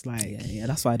 I'm just like... Yeah,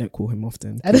 that's why I don't call him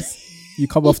often. You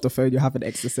come off the phone, you have an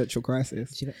existential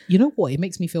crisis. You know what? It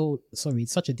makes me feel... Sorry,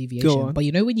 it's such a deviation. But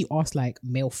you know when you ask like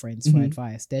male friends for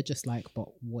advice, they're just like, but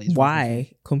what is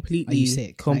why? Completely. Are you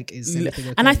sick? Like, is everything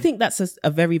okay? And I think that's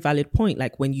a very valid point.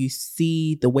 Like when you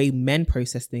see the way men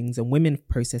process things and women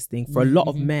process things, for a lot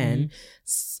of men,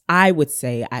 I would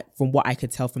say, from what I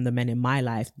could tell from the men in my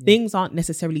life, things aren't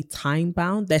necessarily time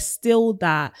bound. There's still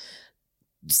that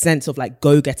sense of like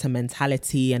go-getter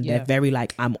mentality, and they're very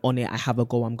like, I'm on it, I have a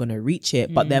goal, I'm gonna reach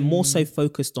it, but they're more so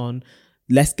focused on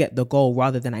let's get the goal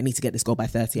rather than I need to get this goal by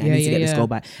 30, I need to get this goal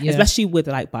by, especially with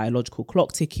like biological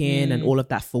clock ticking and all of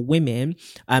that for women,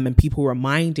 and people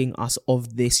reminding us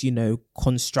of this, you know,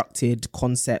 constructed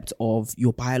concept of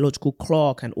your biological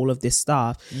clock and all of this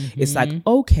stuff. It's like,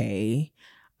 okay,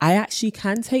 I actually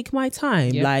can take my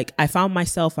time. Like I found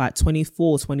myself at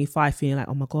 24, 25 feeling like,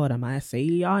 oh my God, am I a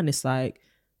failure? And it's like,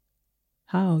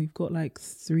 how? You've got like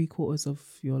 3/4 of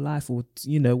your life, or,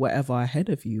 you know, whatever ahead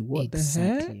of you. What the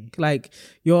heck? Like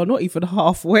you're not even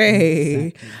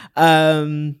halfway.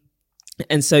 And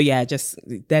so, yeah, just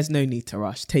there's no need to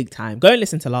rush. Take time. Go and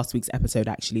listen to last week's episode,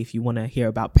 actually, if you want to hear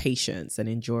about patience and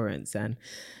endurance and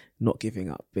not giving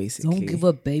up, basically. Don't give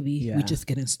up, baby. We're just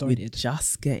getting started. We're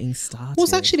just getting started.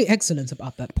 What's actually excellent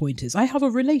about that point is I have a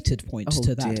related point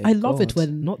to that. I love it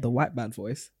when... Not the white man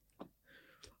voice.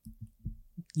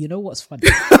 You know what's funny?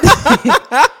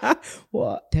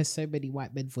 What? There's so many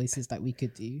white men voices that we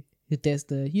could do. There's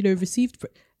the, you know, received...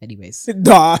 Anyways.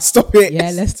 Nah, stop it. Yeah,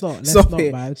 let's not,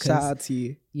 man. Shout out to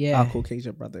you, our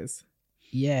Caucasian brothers.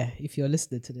 Yeah, if you're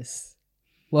listening to this,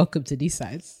 welcome to these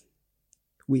sides.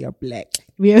 We are black.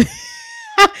 We are...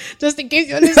 Just in case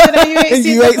you're listening and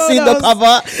you ain't seen the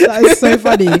cover. That is so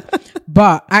funny.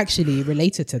 But actually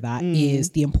related to that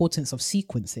is the importance of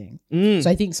sequencing. So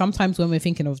I think sometimes when we're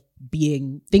thinking of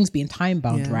things being time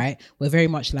bound, right, we're very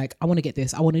much like, I want to get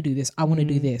this, I want to do this, I want to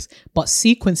do this. But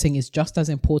sequencing is just as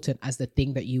important as the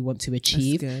thing that you want to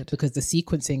achieve, because the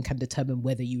sequencing can determine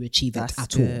whether you achieve it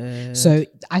at all. So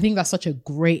I think that's such a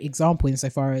great example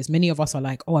insofar as many of us are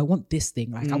like, oh, I want this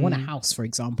thing. Like I want a house, for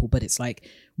example, but it's like,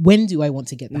 when do I want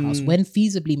to get the house? When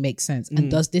feasibly makes sense?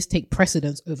 And does this take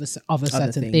precedence over other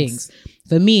certain things?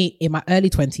 For me, in my early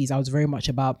 20s, I was very much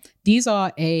about, these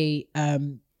are a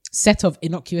set of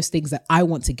innocuous things that I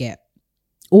want to get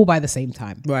all by the same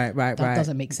time. Right. That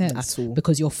doesn't make sense at all,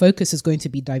 because your focus is going to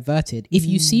be diverted. If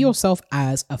you see yourself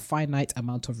as a finite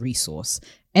amount of resource,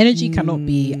 energy cannot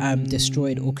be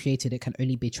destroyed or created. It can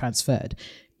only be transferred.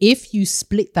 If you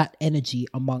split that energy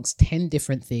amongst 10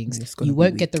 different things, you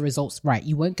won't get the results right.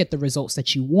 You won't get the results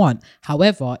that you want.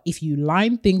 However, if you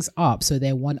line things up so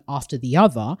they're one after the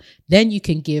other, then you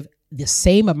can give the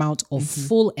same amount of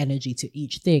full energy to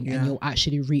each thing and you'll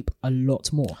actually reap a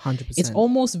lot more. 100%. It's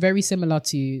almost very similar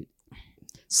to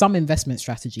some investment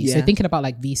strategies. So thinking about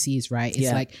like VCs, right?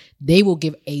 It's like they will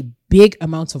give a big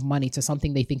amount of money to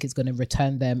something they think is going to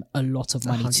return them a lot of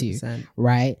money 100%. To,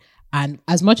 right? And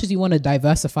as much as you want to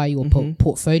diversify your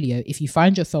portfolio, if you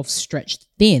find yourself stretched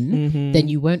thin, then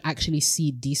you won't actually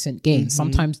see decent gains.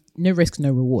 Sometimes no risk,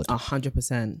 no reward.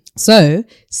 100%. So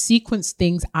sequence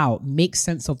things out, make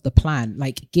sense of the plan,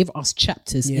 like give us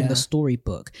chapters in the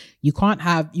storybook. You can't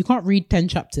read 10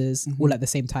 chapters all at the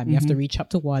same time. You have to read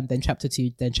chapter 1, then chapter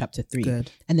 2, then chapter 3.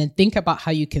 And then think about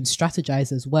how you can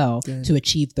strategize as well to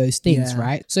achieve those things,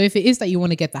 right? So if it is that you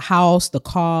want to get the house, the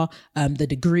car, the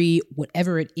degree,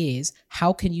 whatever it is,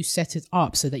 how can you set it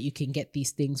up so that you can get these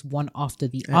things one after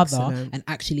the other and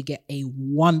actually get a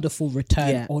wonderful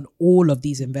return on all of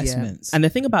these investments? And the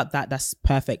thing about that's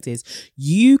perfect is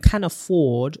you can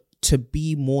afford to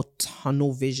be more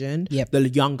tunnel vision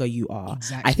the younger you are.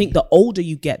 I think the older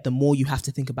you get, the more you have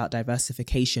to think about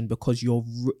diversification, because your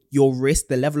risk,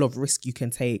 the level of risk you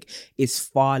can take is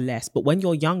far less. But when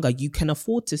you're younger, you can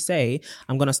afford to say,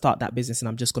 I'm going to start that business and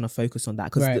I'm just going to focus on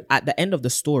that. Because at the end of the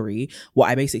story, what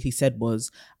I basically said was,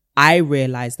 I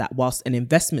realized that whilst an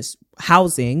investment,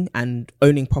 housing and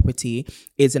owning property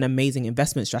is an amazing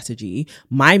investment strategy,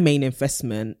 my main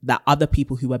investment that other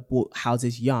people who had bought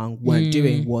houses young weren't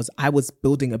doing was I was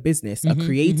building a business, a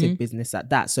creative business at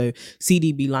that. So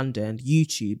CDB London,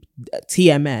 YouTube,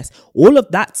 TMS, all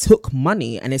of that took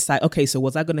money. And it's like, okay, so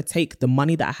was I going to take the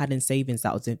money that I had in savings that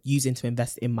I was using to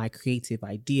invest in my creative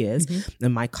ideas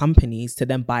and my companies to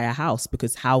then buy a house?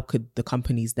 Because how could the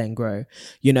companies then grow?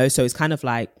 You know, so it's kind of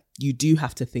like, you do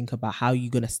have to think about how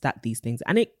you're going to stack these things.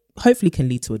 And hopefully can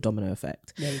lead to a domino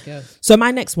effect. There we go. So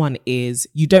my next one is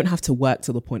you don't have to work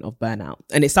to the point of burnout.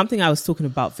 And it's something I was talking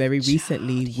about very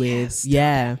recently with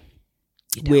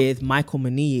Michael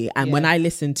Maniyi. And when I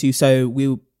listened to, so we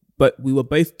were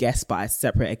both guests by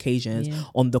separate occasions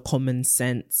on the Common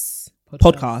Sense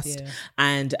podcast.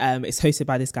 And it's hosted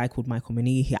by this guy called Michael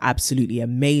Maniyi. He's absolutely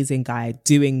amazing guy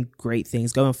doing great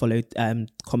things. Go and follow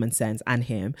Common Sense and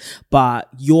him. But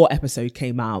your episode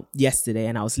came out yesterday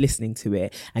and I was listening to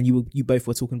it, and you both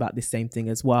were talking about the same thing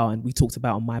as well. And we talked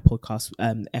about on my podcast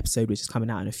episode, which is coming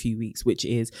out in a few weeks, which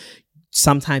is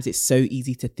sometimes it's so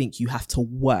easy to think you have to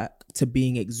work to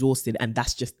being exhausted, and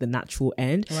that's just the natural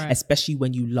end, especially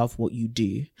when you love what you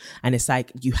do. And it's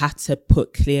like you have to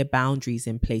put clear boundaries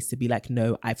in place to be like,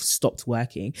 no, I've stopped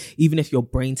working. Even if your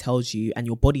brain tells you and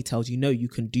your body tells you, no, you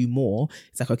can do more.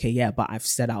 It's like, okay, yeah, but I've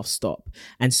said I'll stop.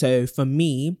 And so for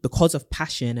me, because of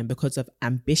passion and because of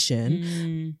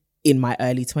ambition, in my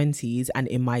early 20s and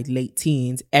in my late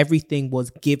teens, everything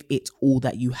was give it all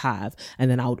that you have. And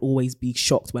then I would always be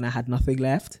shocked when I had nothing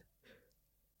left.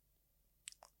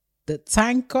 The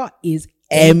tanker is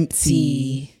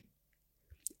empty,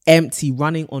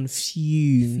 running on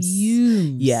fumes.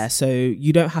 Yeah, so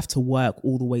you don't have to work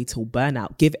all the way till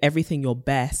burnout. Give everything your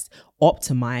best,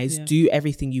 optimize, do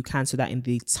everything you can so that in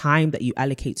the time that you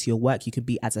allocate to your work, you can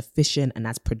be as efficient and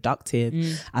as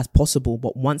productive as possible.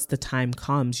 But once the time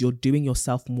comes, you're doing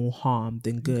yourself more harm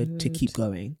than good to keep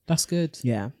going. That's good.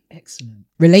 Yeah. Excellent.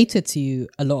 Related to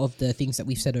a lot of the things that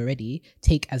we've said already,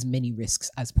 take as many risks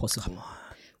as possible. Come on.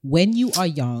 When you are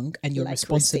young and your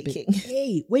responsibility,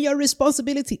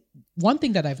 one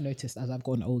thing that I've noticed as I've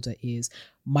gotten older is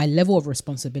my level of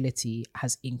responsibility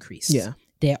has increased. Yeah.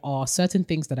 There are certain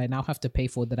things that I now have to pay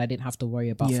for that I didn't have to worry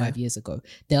about 5 years ago.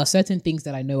 There are certain things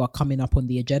that I know are coming up on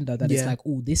the agenda that it's like,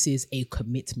 oh, this is a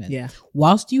commitment. Yeah.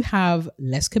 Whilst you have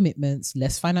less commitments,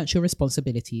 less financial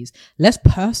responsibilities, less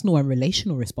personal and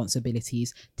relational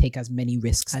responsibilities, take as many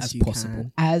risks as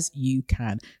possible as you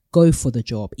can. Go for the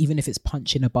job, even if it's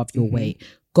punching above your weight.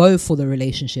 Go for the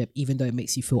relationship, even though it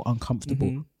makes you feel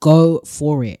uncomfortable. Go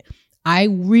for it. I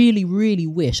really, really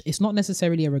wish, it's not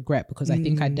necessarily a regret because I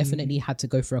think I definitely had to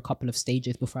go for a couple of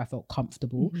stages before I felt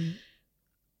comfortable.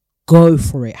 Go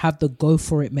for it. Have the go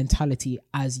for it mentality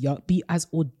as young. Be as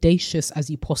audacious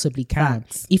as you possibly can.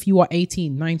 Facts. If you are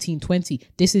 18, 19, 20,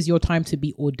 this is your time to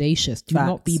be audacious. Do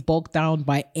not be bogged down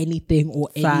by anything or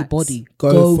anybody.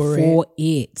 Go for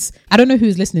it. I don't know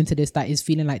who's listening to this that is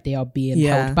feeling like they are being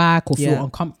held back or feel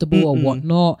uncomfortable or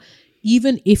whatnot.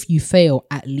 Even if you fail,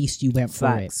 at least you went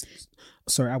for it.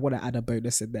 Sorry, I want to add a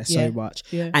bonus in there so much.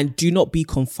 And do not be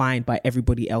confined by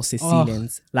everybody else's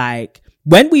ceilings. Like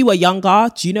when we were younger,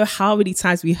 do you know how many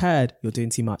times we heard, you're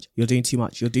doing too much, you're doing too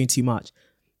much, you're doing too much?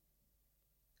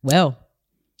 Well,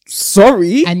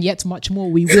 sorry. And yet much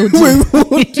more we will do.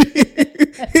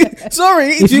 Sorry,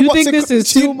 if you think this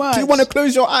is too much, do you want to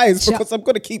close your eyes? Because I'm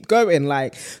going to keep going.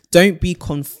 Like, don't be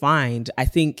confined. I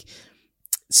think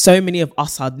so many of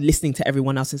us are listening to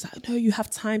everyone else and say, no, you have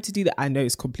time to do that. I know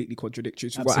it's completely contradictory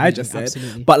to what I just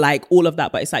said, but like all of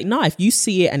that. But it's like, no, if you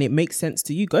see it and it makes sense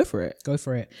to you, go for it. Go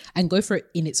for it. And go for it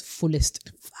in its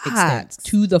fullest extent,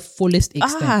 to the fullest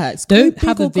extent. Don't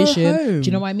have a vision. Do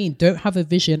you know what I mean? Don't have a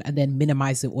vision and then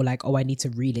minimize it or like, oh, I need to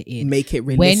reel it in. Make it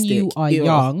realistic. When you are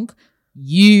young,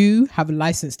 you have a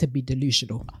license to be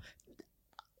delusional.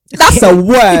 That's a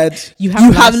word. You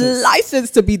have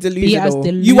license to be delusional.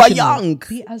 You are young.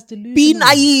 Be as delusional. Be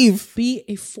naive. Be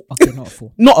a fool. Okay, not a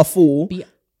fool. Not a fool. Be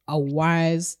a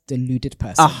wise, deluded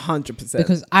person. 100%.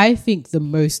 Because I think the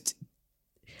most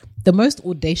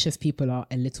audacious people are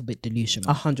a little bit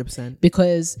delusional. 100%.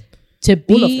 Because to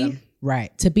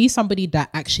be somebody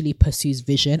that actually pursues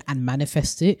vision and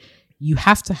manifests it, you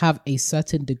have to have a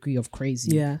certain degree of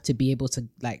crazy to be able to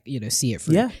see it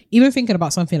through. Yeah. Even thinking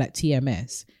about something like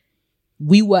TMS,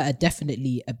 we were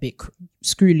definitely a bit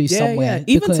screw loose somewhere. Yeah.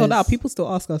 Even till now, people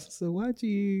still ask us, so why do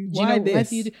you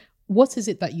what is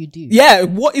it that you do? Yeah,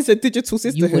 what is a digital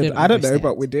sisterhood? I don't know,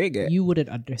 but we're doing it. You wouldn't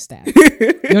understand.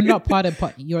 You're not part of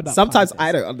you're not. Sometimes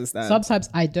I don't understand. Sometimes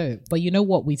I don't. But you know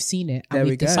what? We've seen it and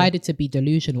we've decided to be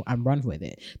delusional and run with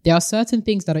it. There are certain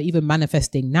things that are even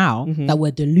manifesting now that were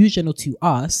delusional to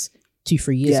us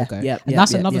 2-3 years ago. And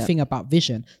that's another thing about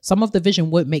vision. Some of the vision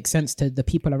won't make sense to the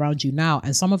people around you now,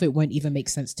 and some of it won't even make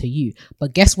sense to you.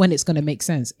 But guess when it's going to make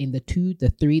sense? In the 2, the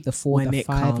 3, the 4, the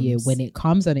 5 year, when it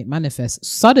comes and it manifests,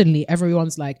 suddenly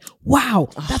everyone's like, wow,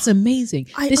 that's amazing.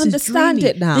 I understand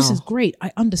it now. This is great.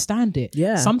 I understand it.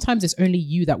 Yeah. Sometimes it's only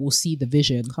you that will see the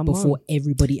vision before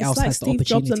everybody else has the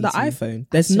opportunity. Steve Jobs and the iPhone.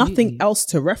 There's nothing else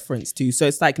to reference to. So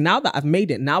it's like, now that I've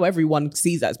made it, now everyone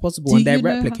sees that it's possible and they're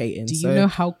replicating. Do you know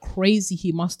how crazy crazy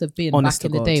he must have been Honest back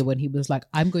in to the day God. when he was like,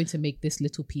 I'm going to make this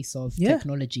little piece of Yeah.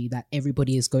 technology that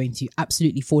everybody is going to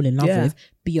absolutely fall in love Yeah. with,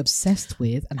 be obsessed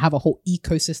with, and have a whole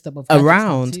ecosystem of gadgets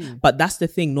around. too. But that's the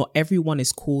thing, not everyone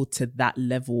is called to that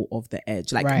level of the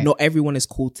edge. Like Right. not everyone is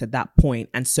called to that point.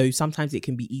 And so sometimes it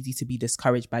can be easy to be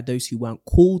discouraged by those who weren't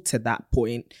called to that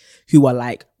point, who are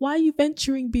like, why are you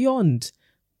venturing beyond?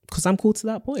 Because I'm called to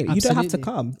that point. You don't have to Absolutely.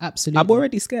 come. Absolutely. I'm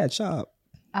already scared. Shut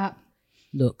up.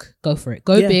 Look, go for it.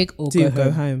 Go Yeah, big or do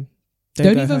go home. Don't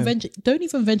Don't go even home. venture. Don't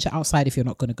even venture outside if you're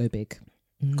not going to go big.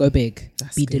 Go big.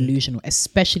 That's Be good. delusional,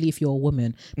 especially if you're a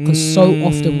woman, because so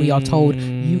often we are told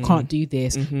you can't do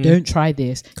this. Don't try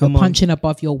this. Come you're on. punching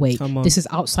above your weight. Come on. This is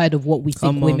outside of what we think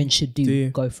Come on. women should do. Do.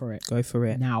 Go for it. Go for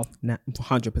it. Now.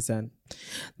 100%.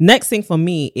 Next thing for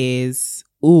me is,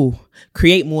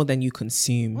 create more than you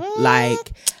consume.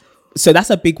 Like, so that's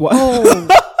a big one.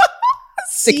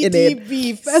 Sickening.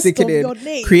 CDB, first Sickening. of your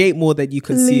name. Create more than you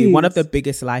consume. Please. One of the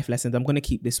biggest life lessons. I'm going to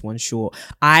keep this one short.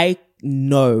 I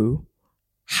know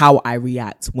how I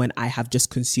react when I have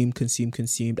just consumed,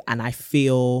 and I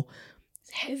feel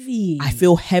Heavy. I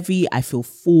feel heavy. I feel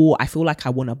full. I feel like I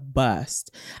want to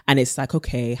burst. And it's like,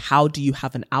 okay, how do you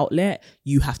have an outlet?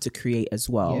 You have to create as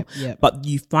well. Yep. But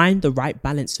you find the right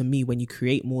balance for me when you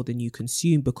create more than you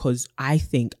consume, because I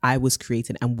think I was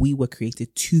created and we were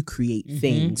created to create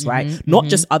things, right? Not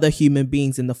just other human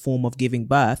beings in the form of giving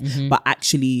birth, but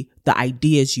actually the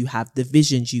ideas you have, the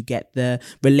visions you get, the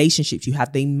relationships you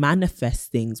have, they manifest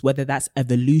things, whether that's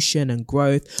evolution and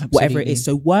growth, whatever it is.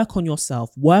 So work on yourself,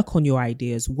 work on your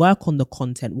ideas, work on the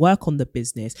content, work on the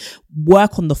business,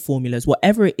 work on the formulas,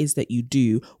 whatever it is that you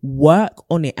do, work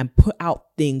on it and put out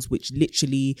things which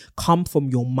literally come from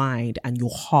your mind and your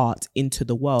heart into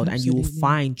the world. And you will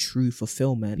find true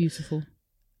fulfillment. Beautiful.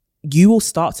 You will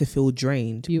start to feel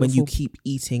drained when you Beautiful. keep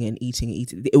eating and eating and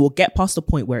eating. It will get past the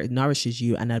point where it nourishes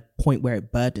you and a point where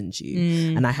it burdens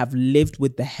you. And I have lived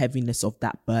with the heaviness of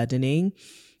that burdening,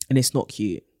 and it's not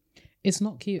cute. It's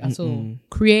not cute at all.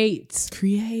 Create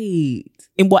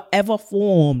In whatever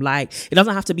form. Like, it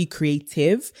doesn't have to be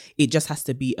creative. It just has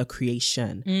to be a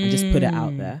creation and just put it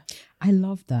out there. I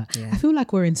love that. Yeah. I feel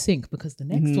like we're in sync, because the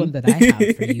next one that I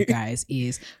have for you guys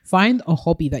is find a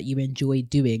hobby that you enjoy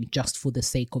doing just for the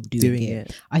sake of doing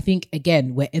it. I think,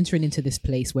 again, we're entering into this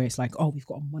place where it's like, oh, we've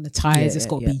got to monetize. It's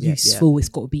got to be useful. It's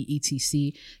got to be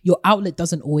etc. Your outlet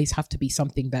doesn't always have to be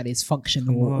something that is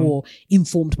functional or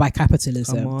informed by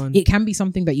capitalism. It can be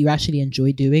something that you actually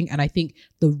enjoy doing. And I think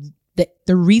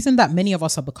the reason that many of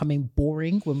us are becoming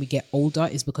boring when we get older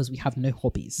is because we have no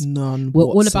hobbies. None. We're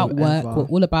all about whatsoever. work.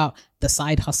 We're all about the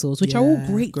side hustles, which are all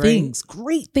great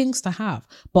things to have.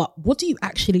 But what do you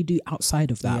actually do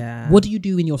outside of that? Yeah. What do you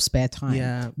do in your spare time?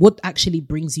 Yeah. What actually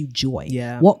brings you joy?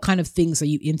 Yeah. What kind of things are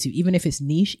you into? Even if it's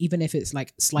niche, even if it's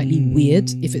like slightly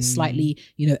weird, if it's slightly,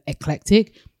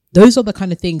 eclectic, those are the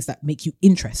kind of things that make you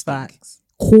interesting. Facts.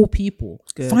 Call people.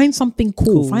 Good. Find something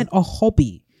cool. Find a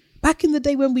hobby. Back in the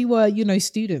day when we were,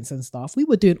 students and stuff, we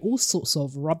were doing all sorts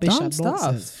of rubbish Dumb and stuff.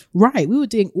 nonsense. Right. We were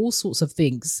doing all sorts of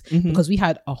things because we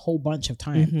had a whole bunch of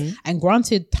time. And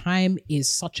granted, time is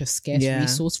such a scarce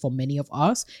resource for many of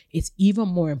us. It's even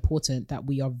more important that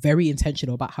we are very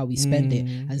intentional about how we spend it.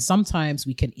 And sometimes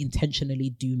we can intentionally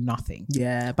do nothing.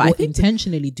 Yeah. But But I think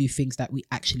intentionally do things that we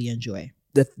actually enjoy.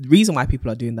 the reason why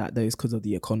people are doing that though is because of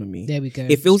the economy. There we go.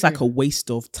 It feels It's like true. a waste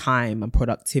of time and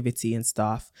productivity and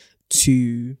stuff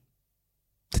to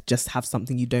just have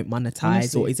something you don't monetize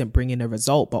Honestly. or isn't bringing a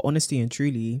result. But honestly and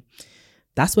truly,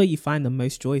 that's where you find the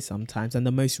most joy sometimes and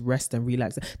the most rest and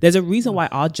relax. There's a reason why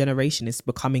our generation is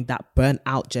becoming that burnt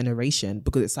out generation,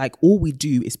 because it's like all we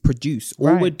do is produce.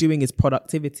 All we're doing is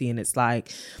productivity, and it's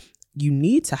like, you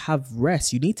need to have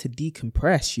rest. You need to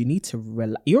decompress. You need to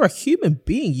relax. You're a human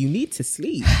being. You need to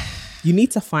sleep. You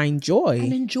need to find joy.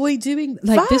 And enjoy doing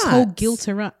like this whole Facts. guilt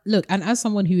around. Look, and as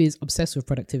someone who is obsessed with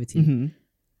productivity,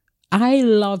 I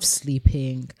love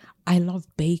sleeping. I love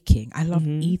baking. I love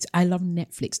eat. I love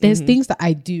Netflix. There's things that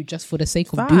I do just for the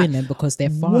sake of doing them because they're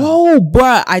fun. Whoa,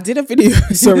 bruh. I did a video.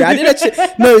 Sorry, I did a chit.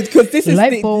 No, because this is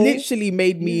Light bulb. literally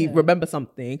made me remember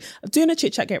something. I'm doing a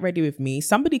chit chat, get ready with me.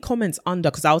 Somebody comments under,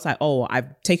 because I was like, oh,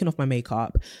 I've taken off my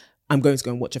makeup. I'm going to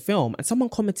go and watch a film. And someone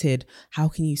commented, how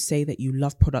can you say that you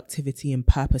love productivity and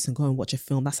purpose and go and watch a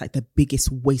film? That's like the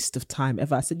biggest waste of time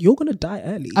ever. I said, you're going to die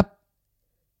early.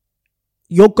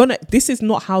 This is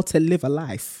not how to live a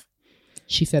life.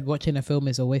 She said watching a film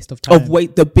is a waste of time.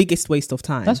 The biggest waste of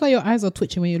time. That's why your eyes are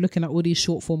twitching when you're looking at all these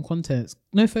short form contents.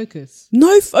 No focus.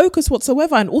 No focus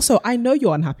whatsoever. And also, I know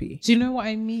you're unhappy. Do you know what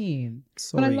I mean?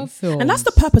 Sorry. But I love films. And that's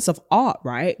the purpose of art,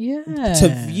 right? Yeah.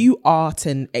 To view art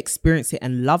and experience it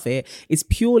and love it is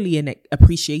purely an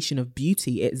appreciation of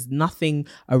beauty. It is nothing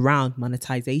around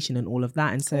monetization and all of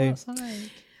that. And so,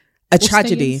 a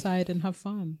tragedy. Stay inside and have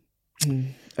fun.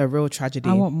 A real tragedy.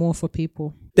 I want more for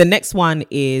people. The next one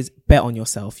is bet on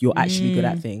yourself. You're actually good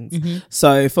at things.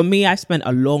 So for me, I spent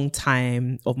a long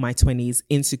time of my 20s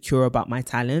insecure about my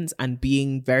talents and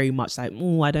being very much like,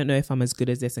 I don't know if I'm as good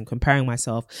as this, and comparing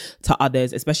myself to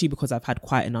others, especially because I've had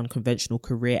quite an unconventional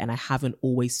career and I haven't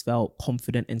always felt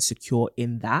confident and secure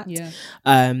in that. Yeah.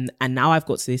 And now I've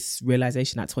got to this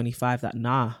realization at 25 that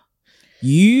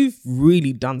you've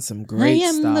really done some great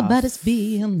stuff. I am the baddest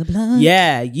bee on the block.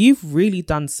 Yeah, you've really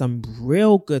done some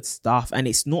real good stuff. And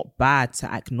it's not bad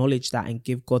to acknowledge that and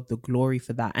give God the glory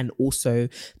for that. And also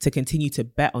to continue to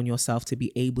bet on yourself to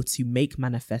be able to make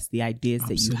manifest the ideas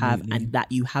that you have, and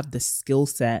that you have the skill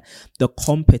set, the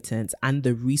competence and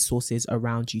the resources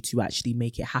around you to actually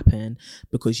make it happen,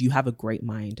 because you have a great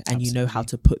mind and you know how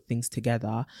to put things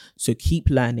together. So keep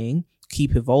learning,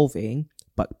 keep evolving,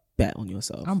 but bet on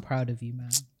yourself. I'm proud of you, man.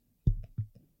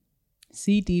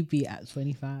 CDB at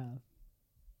 25.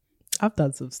 I've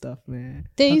done some stuff, man.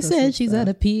 They said she's at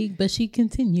a peak, but she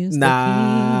continues.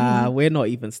 We're not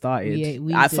even started.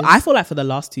 Yeah, I feel like for the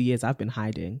last 2 years I've been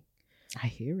hiding. I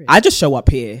hear it. I just show up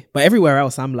here, but everywhere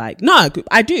else I'm like, no,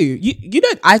 I do. You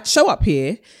don't. I show up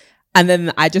here, and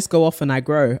then I just go off and I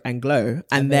grow and glow,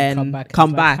 and then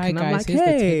come back, and I'm guys, like, hey,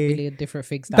 the 10 million different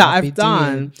things that I've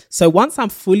done. Doing. So once I'm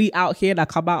fully out here, I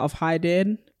come out of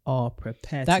hiding.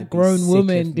 Prepare that grown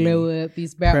woman glow up.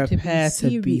 He's about prepare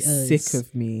to be sick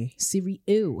of me.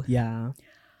 Ew. Yeah.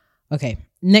 Okay.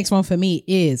 Next one for me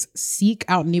is seek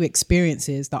out new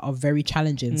experiences that are very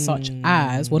challenging, such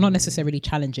as, well, not necessarily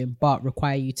challenging, but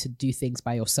require you to do things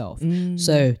by yourself.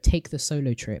 So take the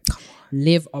solo trip,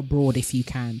 live abroad if you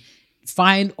can.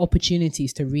 Find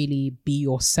opportunities to really be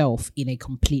yourself in a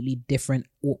completely different,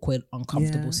 awkward,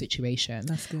 uncomfortable situation.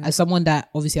 As someone that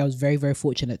obviously I was very, very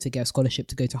fortunate to get a scholarship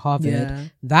to go to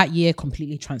Harvard, that year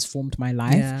completely transformed my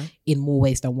life in more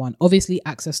ways than one. Obviously,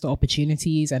 access to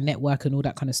opportunities and network and all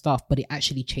that kind of stuff, but it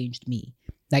actually changed me.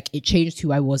 Like, it changed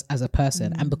who I was as a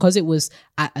person. And because it was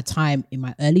at a time in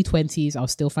my early 20s, I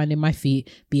was still finding my feet,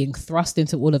 being thrust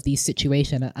into all of these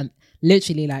situations, and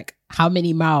literally like how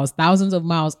many miles, thousands of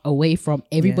miles away from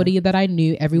everybody that I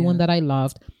knew, everyone that I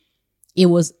loved. It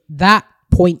was that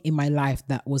point in my life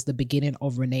that was the beginning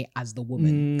of Renee as the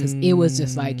woman, because it was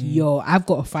just like, yo, I've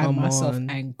got to find myself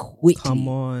and quickly,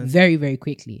 very, very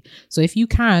quickly. So if you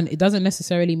can, it doesn't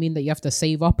necessarily mean that you have to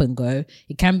save up and go.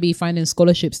 It can be finding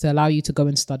scholarships to allow you to go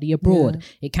and study abroad.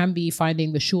 It can be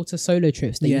finding the shorter solo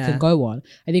trips that you can go on.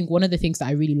 I think one of the things that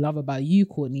I really love about you,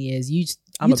 Courtney, is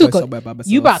I'm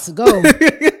about to go.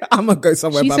 I'm gonna go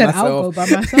somewhere by myself. She said I'll go by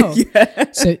myself.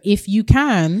 So if you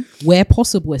can, where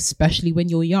possible, especially when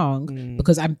you're young,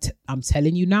 because I'm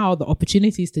telling you now, the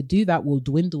opportunities to do that will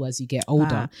dwindle as you get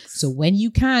older. So when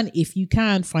you can, if you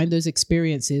can, find those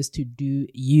experiences to do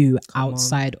you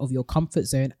outside of your comfort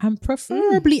zone, and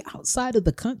preferably outside of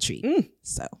the country.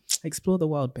 So explore the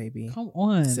world, baby. Come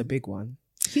on. It's a big one.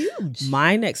 Huge.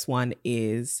 My next one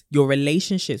is your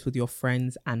relationships with your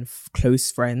friends and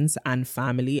close friends and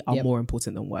family are more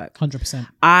important than work. 100%.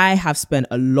 I have spent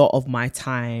a lot of my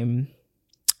time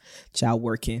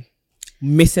working,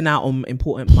 missing out on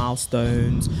important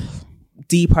milestones,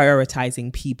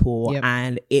 deprioritizing people,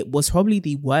 and it was probably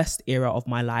the worst era of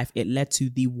my life. It led to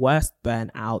the worst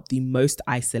burnout, the most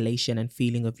isolation and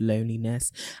feeling of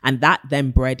loneliness, and that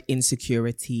then bred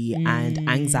insecurity and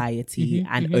anxiety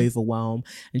and overwhelm.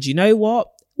 And you know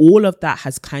what? All of that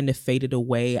has kind of faded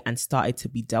away and started to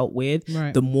be dealt with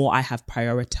the more I have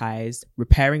prioritized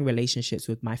repairing relationships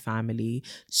with my family,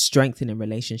 strengthening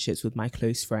relationships with my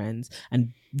close friends,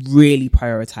 and really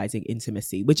prioritizing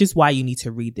intimacy, which is why you need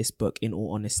to read this book, in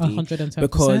all honesty. 110%.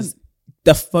 Because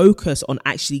the focus on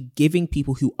actually giving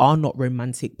people who are not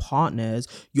romantic partners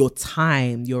your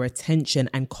time, your attention,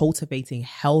 and cultivating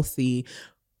healthy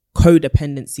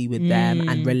codependency with them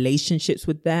and relationships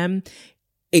with them,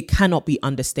 it cannot be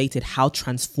understated how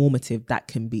transformative that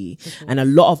can be. And a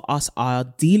lot of us are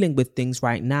dealing with things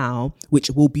right now which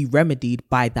will be remedied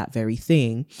by that very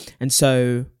thing. And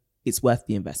so it's worth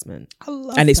the investment.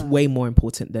 And it's way more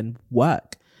important than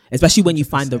work, especially when you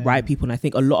find the right people. And I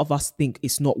think a lot of us think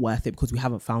it's not worth it because we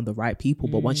haven't found the right people.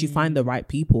 But once you find the right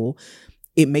people,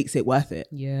 it makes it worth it.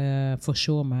 Yeah, for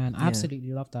sure, man. I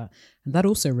absolutely love that. And that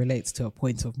also relates to a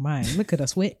point of mine. Look at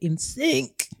us. We're in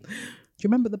sync. Do you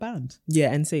remember the band?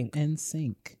 Yeah, NSYNC.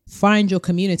 NSYNC. Find your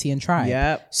community and tribe.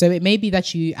 Yep. So it may be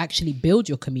that you actually build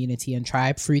your community and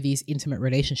tribe through these intimate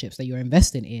relationships that you're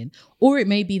investing in, or it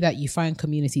may be that you find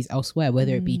communities elsewhere,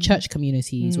 whether it be church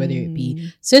communities, whether it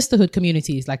be sisterhood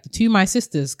communities, like the To My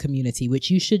Sisters community,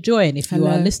 which you should join if you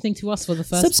are listening to us for the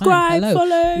first Subscribe, time. Hello.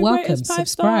 follow, welcome,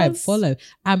 subscribe, follow,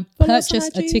 and purchase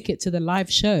a ticket to the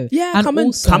live show. Yeah, and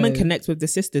come and connect with the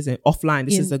sisters offline.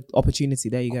 This is an opportunity.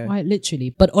 There you go. Quite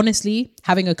literally. But honestly,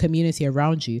 having a community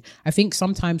around you, I think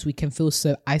sometimes we can feel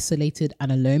so isolated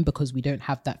and alone because we don't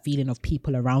have that feeling of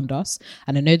people around us.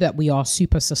 And I know that we are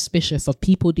super suspicious of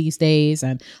people these days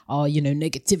and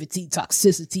negativity,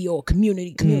 toxicity, or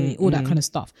community, all that kind of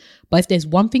stuff. But if there's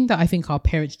one thing that I think our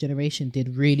parents' generation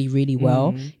did really, really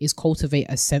well is cultivate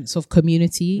a sense of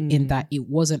community, in that it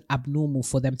wasn't abnormal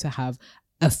for them to have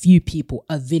a few people,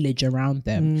 a village around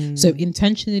them. So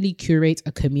intentionally curate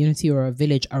a community or a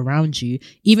village around you,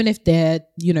 even if they're,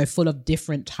 full of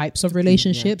different types of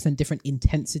relationships and different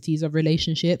intensities of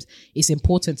relationships. It's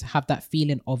important to have that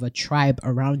feeling of a tribe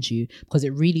around you, because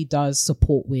it really does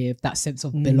support with that sense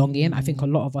of belonging. I think a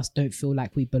lot of us don't feel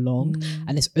like we belong,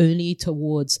 and it's only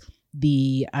towards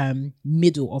the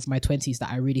middle of my 20s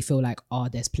that I really feel like,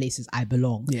 there's places I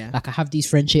belong. Like I have these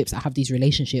friendships, I have these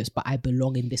relationships, but I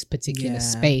belong in this particular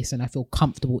space and I feel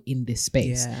comfortable in this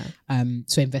space.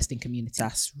 So invest in community.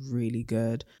 That's really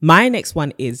good. My next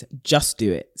one is just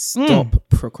do it. Stop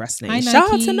procrastinating.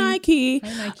 Shout out to Nike.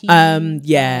 Hi, Nike.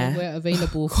 We're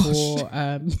available for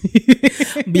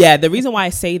yeah, the reason why I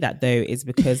say that though is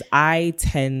because I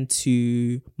tend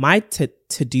to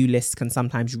to-do lists can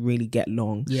sometimes really get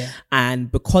long. And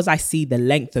because I see the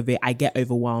length of it, I get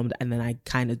overwhelmed and then I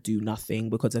kind of do nothing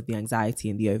because of the anxiety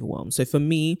and the overwhelm. So for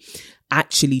me,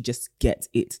 actually just get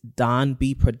it done,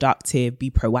 be productive, be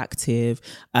proactive,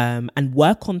 and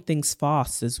work on things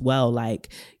fast as well. Like,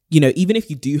 even if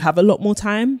you do have a lot more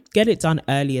time, get it done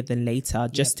earlier than later,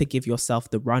 just to give yourself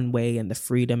the runway and the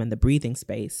freedom and the breathing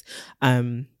space.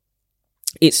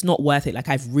 It's not worth it. Like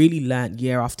I've really learned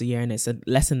year after year, and it's a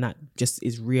lesson that just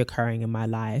is reoccurring in my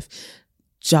life.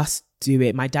 Just do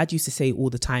it. My dad used to say all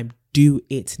the time, do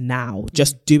it now.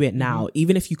 Just do it now.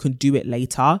 Even if you can do it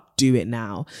later, do it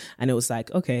now. And it was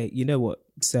like, okay, you know what,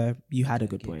 sir, you had a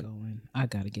good point. I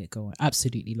gotta get going.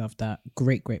 Absolutely love that.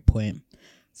 Great point.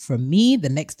 For me, the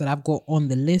next that I've got on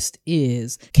the list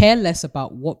is care less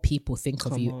about what people think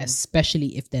of you,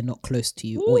 especially if they're not close to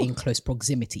you or in close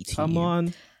proximity to you. Come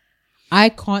on. I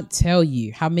can't tell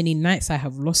you how many nights I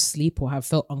have lost sleep or have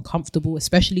felt uncomfortable,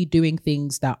 especially doing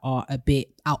things that are a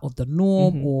bit out of the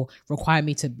norm or require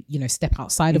me to, step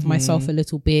outside of myself a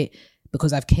little bit,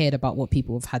 because I've cared about what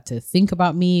people have had to think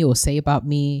about me or say about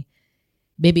me.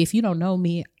 Baby, if you don't know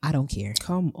me, I don't care.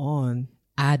 Come on.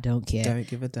 I don't care. Don't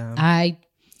give a damn.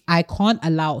 I can't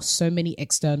allow so many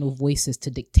external voices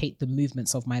to dictate the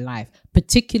movements of my life,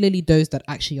 particularly those that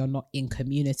actually are not in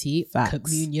community,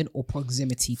 communion, or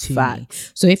proximity to me.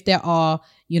 So if there are,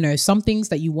 some things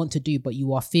that you want to do, but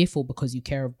you are fearful because you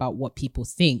care about what people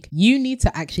think, you need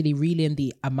to actually reel in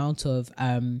the amount of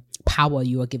power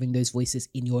you are giving those voices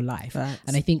in your life.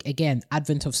 And I think, again,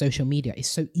 advent of social media is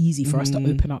so easy for us to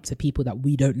open up to people that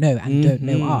we don't know and don't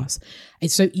know us.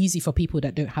 It's so easy for people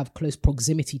that don't have close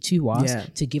proximity to us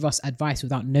to give us advice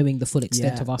without knowing the full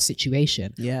extent of our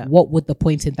situation. What would the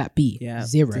point in that be?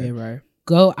 Zero.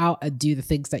 Go out and do the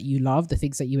things that you love, the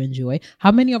things that you enjoy.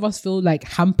 How many of us feel like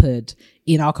hampered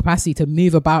in our capacity to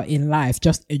move about in life,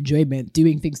 just enjoyment,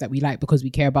 doing things that we like because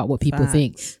we care about what people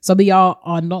think? Some of y'all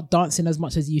are not dancing as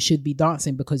much as you should be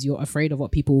dancing because you're afraid of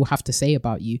what people will have to say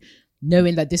about you,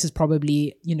 knowing that this is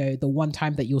probably, the one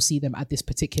time that you'll see them at this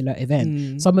particular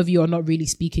event. Some of you are not really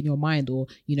speaking your mind or,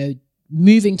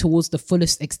 moving towards the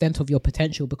fullest extent of your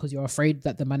potential because you're afraid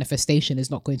that the manifestation is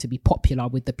not going to be popular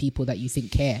with the people that you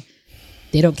think care.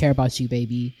 They don't care about you,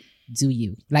 baby. Do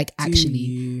you? Like,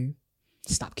 actually,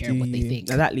 stop caring what they think.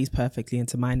 Now that leads perfectly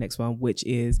into my next one, which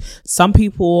is some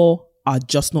people are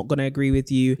just not going to agree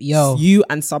with you. You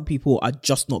and some people are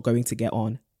just not going to get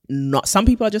on. Some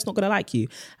people are just not going to like you,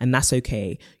 and that's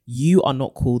okay. You are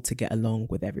not called to get along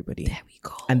with everybody. There we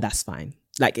go. And that's fine.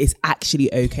 Like, it's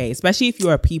actually okay, especially if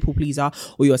you're a people pleaser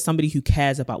or you're somebody who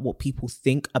cares about what people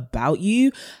think about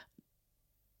you.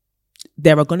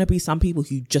 There are going to be some people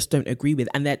who just don't agree with,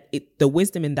 and that the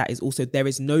wisdom in that is also there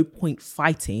is no point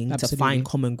fighting to find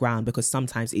common ground, because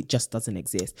sometimes it just doesn't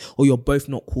exist, or you're both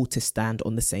not called to stand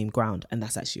on the same ground, and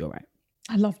that's actually all right.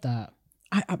 I love that.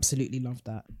 I absolutely love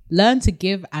that. Learn to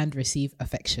give and receive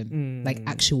affection, like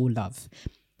actual love.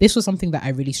 This was something that I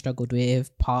really struggled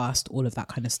with past all of that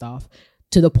kind of stuff.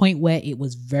 to the point where it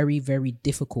was very, very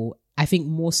difficult. I think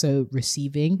more so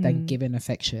receiving than giving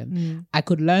affection. I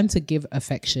could learn to give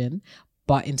affection,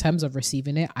 but in terms of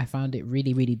receiving it, I found it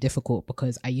really, really difficult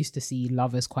because I used to see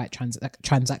love as quite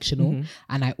transactional,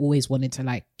 and I always wanted to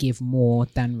like give more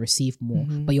than receive more.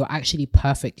 But you're actually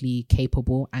perfectly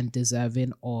capable and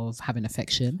deserving of having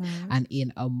affection. And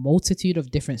in a multitude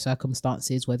of different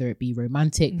circumstances, whether it be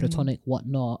romantic, platonic,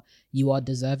 whatnot, you are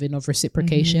deserving of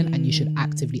reciprocation and you should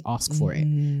actively ask for it.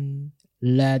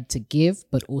 Learn to give,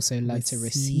 but also learn to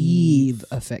receive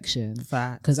affection.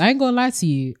 Because I ain't gonna lie to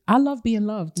you, I love being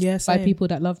loved by people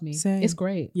that love me. It's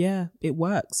great. Yeah, it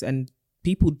works. And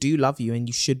people do love you, and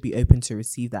you should be open to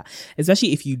receive that,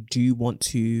 especially if you do want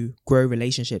to grow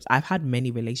relationships. I've had many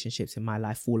relationships in my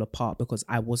life fall apart because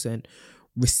I wasn't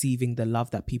receiving the love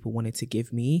that people wanted to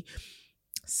give me.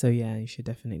 So yeah, you should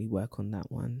definitely work on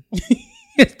that one.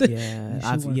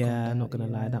 I'm not gonna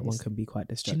lie, that one can be quite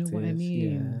destructive. Do you know what I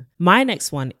mean? Yeah. My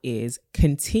next one is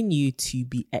continue to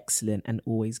be excellent and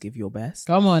always give your best.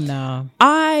 Come on now.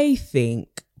 I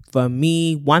think for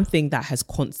me, one thing that has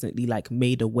constantly like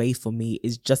made a way for me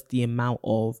is just the amount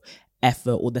of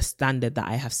effort or the standard that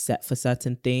I have set for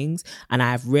certain things, and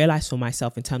I have realized for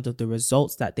myself in terms of the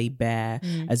results that they bear,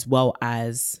 as well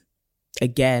as,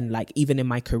 again, like even in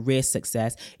my career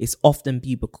success, it's often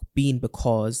been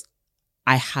because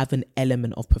I have an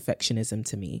element of perfectionism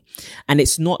to me. And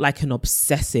it's not like an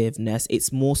obsessiveness.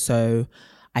 It's more so,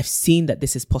 I've seen that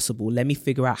this is possible. Let me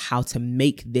figure out how to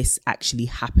make this actually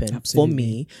happen for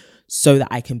me so that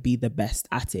I can be the best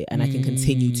at it and I can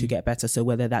continue to get better. So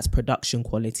whether that's production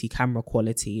quality, camera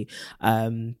quality,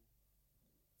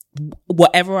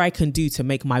 whatever I can do to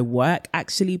make my work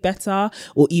actually better,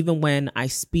 or even when I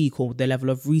speak, or the level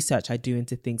of research I do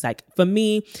into things. Like for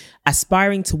me,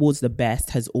 aspiring towards the best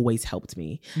has always helped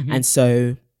me. And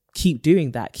so keep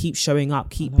doing that, keep showing up,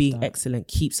 keep being excellent,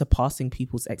 keep surpassing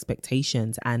people's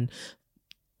expectations. And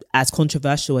as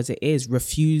controversial as it is,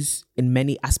 refuse in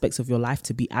many aspects of your life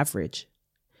to be average.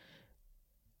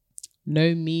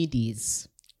 No meadies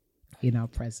in our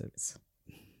presence.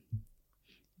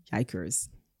 Yikers.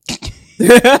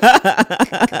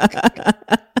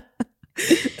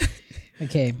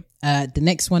 Okay, the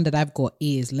next one that I've got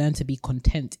is learn to be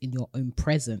content in your own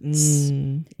presence.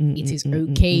 It is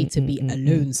okay to be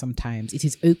alone sometimes. It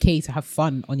is okay to have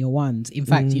fun on your ones. In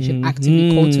fact, you should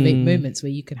actively cultivate moments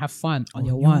where you can have fun on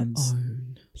your ones.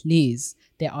 Please.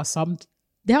 There are some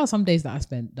days that I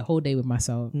spend the whole day with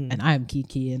myself and I am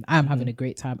kikiing, I am having a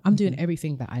great time. I'm doing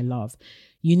everything that I love.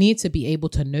 You need to be able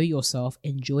to know yourself,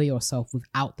 enjoy yourself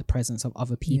without the presence of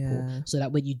other people, so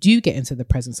that when you do get into the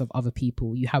presence of other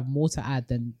people, you have more to add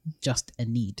than just a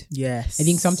need. Yes. I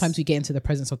think sometimes we get into the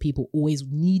presence of people always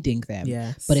needing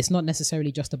them, but it's not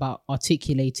necessarily just about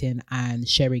articulating and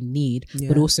sharing need,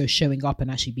 but also showing up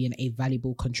and actually being a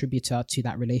valuable contributor to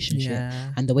that relationship.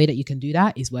 And the way that you can do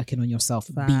that is working on yourself,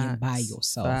 being by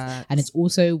yourself. And it's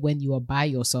also when you are by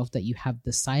yourself that you have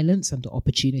the silence and the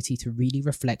opportunity to really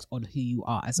reflect on who you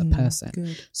are as a person.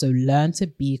 So learn to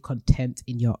be content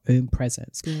in your own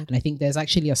presence. And I think there's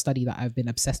actually a study that I've been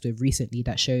obsessed with recently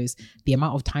that shows the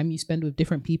amount of time you spend with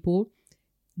different people.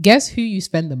 Guess who you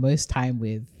spend the most time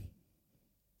with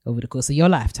over the course of your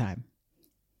lifetime?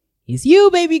 It's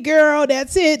you, baby girl.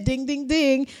 That's it. Ding, ding,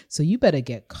 ding. So you better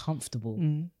get comfortable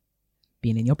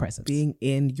being in your presence. Being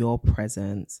in your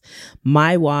presence.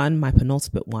 My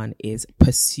penultimate one is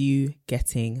pursue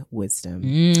getting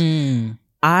wisdom.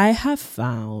 I have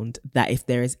found that if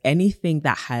there is anything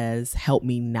that has helped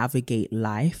me navigate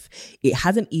life, it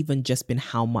hasn't even just been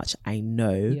how much I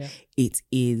know. It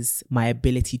is my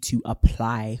ability to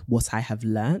apply what I have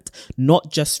learned,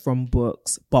 not just from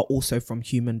books, but also from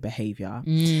human behavior.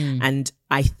 And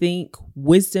I think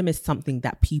wisdom is something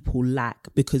that people lack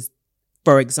because,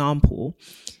 for example,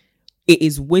 it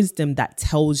is wisdom that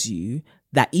tells you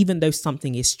that even though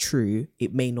something is true,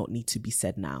 it may not need to be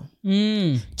said now.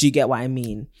 Do you get what I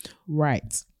mean?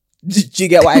 Right. Do you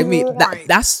get what I mean?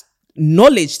 That's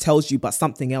knowledge tells you, but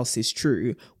something else is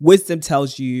true. Wisdom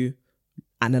tells you,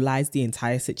 analyze the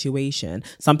entire situation.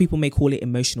 Some people may call it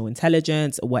emotional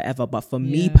intelligence or whatever, but for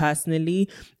me personally,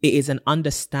 it is an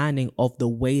understanding of the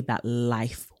way that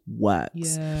life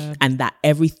works and that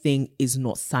everything is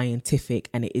not scientific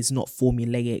and it is not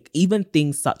formulaic. Even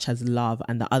things such as love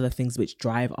and the other things which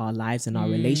drive our lives and our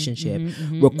relationship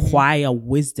require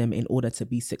wisdom in order to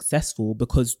be successful,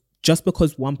 because just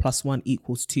because 1 + 1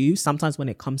 = 2, sometimes when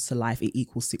it comes to life it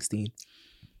equals 16.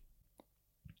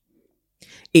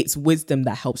 It's wisdom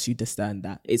that helps you discern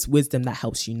that. It's wisdom that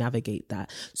helps you navigate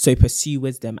that. So pursue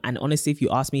wisdom. And honestly, if you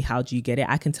ask me, how do you get it?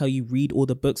 I can tell you, read all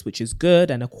the books, which is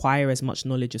good, and acquire as much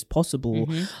knowledge as possible.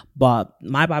 But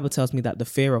my Bible tells me that the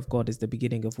fear of God is the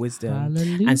beginning of wisdom.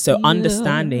 Hallelujah. And so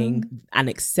understanding and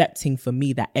accepting for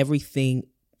me that everything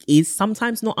is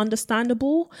sometimes not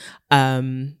understandable.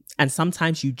 And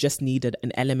sometimes you just needed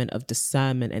an element of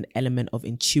discernment, an element of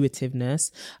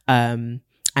intuitiveness, and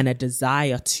a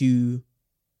desire to,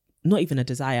 not even a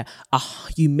desire, a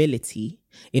humility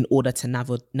in order to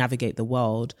navigate the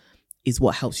world is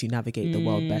what helps you navigate the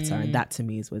world better. And that to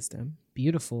me is wisdom.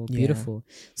 Beautiful, beautiful.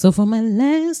 Yeah. So for my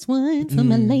last one, for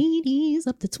my ladies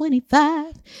up to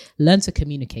 25, learn to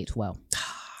communicate well.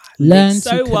 Learn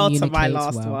so to well communicate to my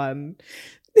last one.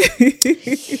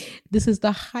 This is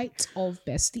the height of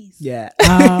besties. Yeah.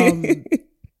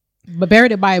 But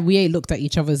bearing in mind, we ain't looked at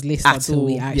each other's list until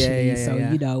we actually,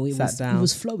 you know, it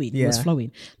was flowing. Yeah. It was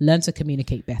flowing. Learn to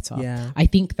communicate better. Yeah. I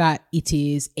think that it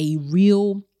is a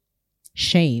real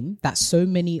shame that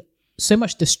so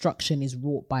much destruction is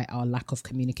wrought by our lack of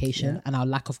communication and our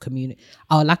lack of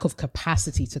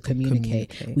capacity to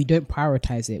communicate. We don't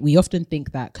prioritize it. We often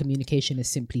think that communication is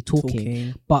simply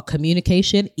talking. But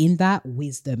communication, in that,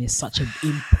 wisdom is such an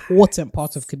important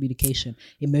part of communication.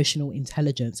 Emotional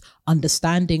intelligence,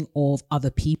 understanding of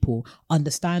other people,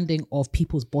 understanding of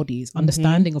people's bodies,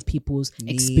 understanding of people's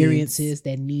experiences,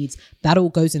 their needs. That all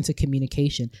goes into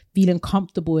communication. Feeling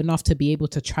comfortable enough to be able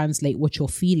to translate what you're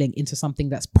feeling into something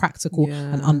that's practical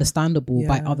and understandable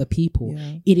by other people.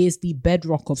 It is the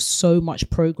bedrock of so much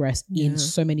progress in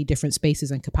so many different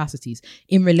spaces and capacities.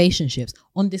 In relationships,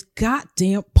 on this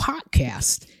goddamn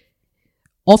podcast,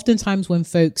 oftentimes when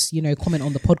folks, you know, comment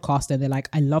on the podcast and they're like,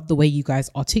 I love the way you guys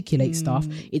articulate stuff,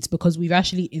 it's because we've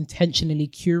actually intentionally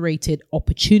curated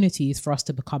opportunities for us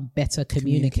to become better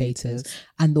communicators.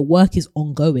 And the work is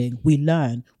ongoing. We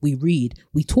learn, we read,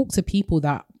 we talk to people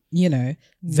that, you know,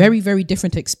 very, very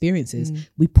different experiences.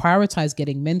 We prioritize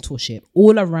getting mentorship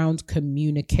all around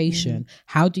communication.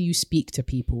 How do you speak to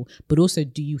people? But also,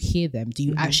 do you hear them? Do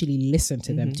you actually listen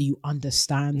to them? Do you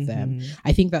understand them?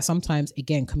 I think that sometimes,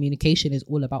 again, communication is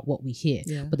all about what we hear.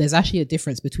 But there's actually a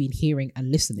difference between hearing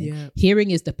and listening.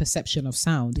 Hearing is the perception of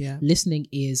sound. Listening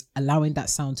is allowing that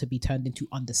sound to be turned into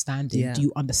understanding. Do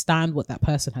you understand what that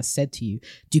person has said to you?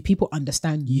 Do people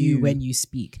understand you when you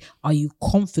speak? Are you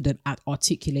confident at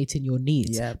articulating your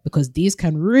needs? Because these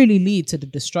can really lead to the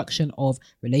destruction of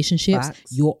relationships,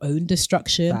 your own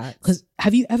destruction. Because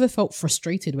have you ever felt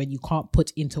frustrated when you can't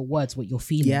put into words what you're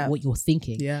feeling, what you're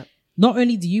thinking? Not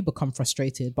only do you become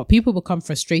frustrated, but people become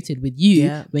frustrated with you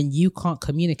when you can't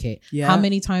communicate. How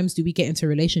many times do we get into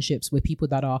relationships with people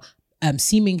that are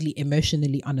seemingly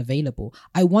emotionally unavailable?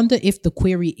 I wonder if the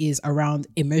query is around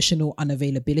emotional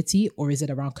unavailability or is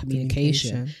it around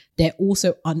communication? They're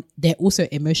also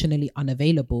emotionally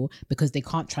unavailable because they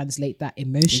can't translate that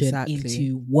emotion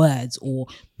into words or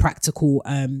practical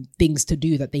things to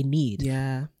do that they need.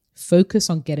 Focus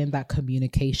on getting that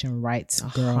communication right,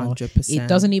 girl. 100%. It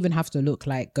doesn't even have to look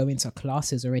like going to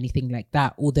classes or anything like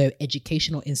that, although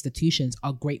educational institutions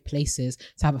are great places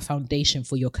to have a foundation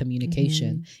for your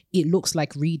communication. It looks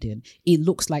like reading. It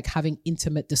looks like having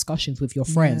intimate discussions with your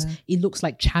friends. It looks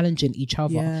like challenging each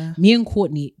other. Me and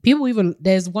Courtney,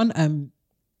 there's one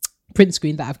print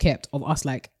screen that I've kept of us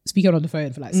like speaking on the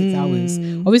phone for like 6 hours.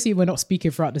 Obviously, we're not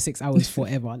speaking throughout the 6 hours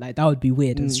forever. Like that would be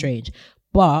weird and strange.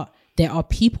 But there are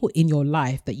people in your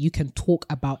life that you can talk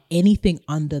about anything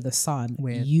under the sun.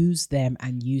 Use them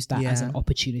and use that as an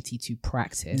opportunity to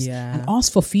practice and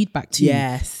ask for feedback too.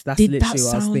 That's literally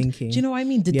what I was thinking. Do you know what I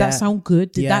mean? Did that sound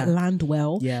good? Did that land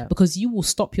well? Because you will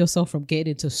stop yourself from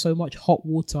getting into so much hot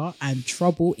water and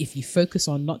trouble if you focus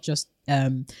on not just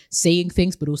saying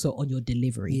things but also on your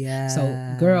delivery.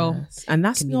 So girl, and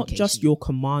that's not just your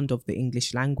command of the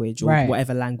English language or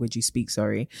whatever language you speak,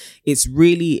 it's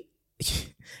really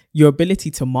your ability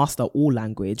to master all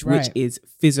language, which is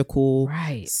physical,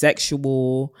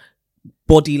 sexual,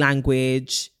 body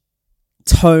language,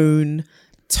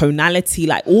 tonality,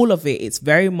 like all of it. It's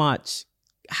very much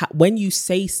when you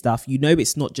say stuff, you know,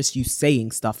 it's not just you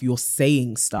saying stuff, you're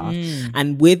saying stuff.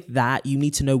 And with that, you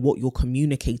need to know what you're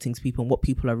communicating to people and what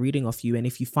people are reading off you. And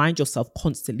if you find yourself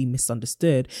constantly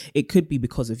misunderstood, it could be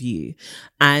because of you.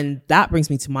 And that brings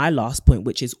me to my last point,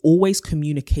 which is always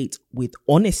communicate with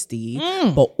honesty,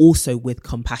 but also with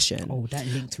compassion. Oh, that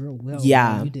linked real well.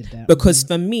 Yeah, you did that. Because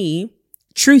for me,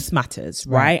 truth matters,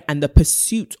 right? And the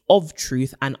pursuit of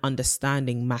truth and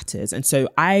understanding matters. And so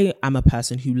I am a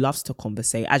person who loves to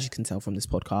conversate, as you can tell from this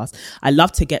podcast. I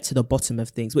love to get to the bottom of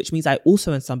things, which means I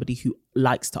also am somebody who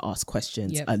likes to ask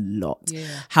questions a lot.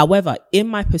 However, in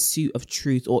my pursuit of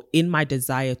truth, or in my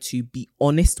desire to be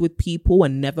honest with people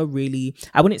and never really,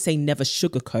 I wouldn't say never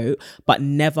sugarcoat, but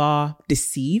never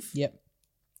deceive.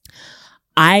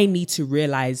 I need to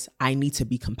realize I need to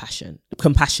be compassionate.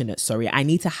 I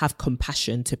need to have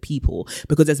compassion to people,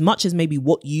 because as much as maybe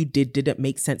what you didn't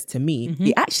make sense to me,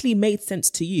 it actually made sense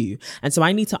to you. And so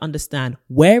I need to understand,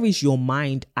 where is your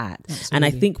mind at? Absolutely. And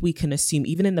I think we can assume,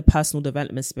 even in the personal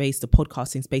development space, the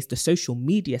podcasting space, the social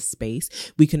media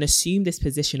space, we can assume this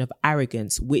position of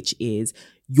arrogance, which is,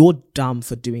 you're dumb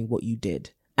for doing what you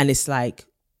did. And it's like,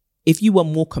 if you were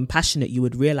more compassionate, you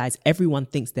would realize everyone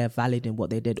thinks they're valid in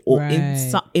what they did. Or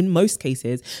in most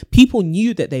cases, people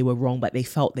knew that they were wrong, but they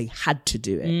felt they had to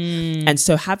do it. And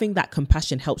so having that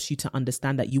compassion helps you to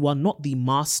understand that you are not the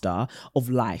master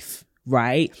of life,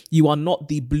 right? You are not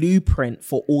the blueprint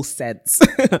for all sense.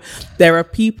 There are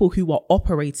people who are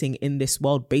operating in this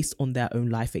world based on their own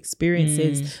life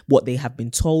experiences, what they have been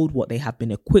told, what they have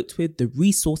been equipped with, the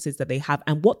resources that they have,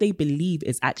 and what they believe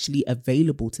is actually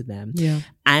available to them,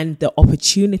 and the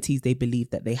opportunities they believe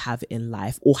that they have in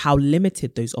life, or how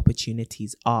limited those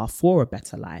opportunities are for a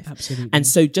better life. Absolutely. And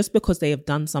so just because they have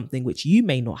done something which you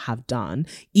may not have done,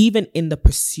 even in the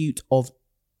pursuit of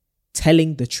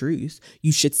telling the truth,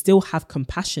 you should still have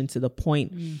compassion to the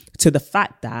point, to the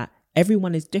fact that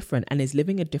everyone is different and is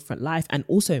living a different life, and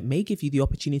also it may give you the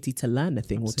opportunity to learn a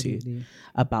thing or two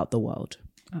about the world.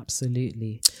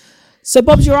 Absolutely. So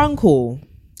Bob's your uncle,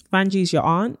 Fanji's your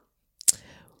aunt.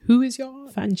 Who is your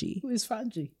aunt? Fanji. Who is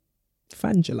Fanji?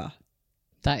 Fangela.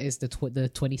 That is the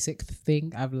 26th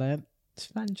thing I've learned. It's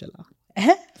Fangela.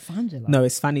 Fangela. No,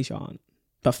 it's Fanny's your aunt,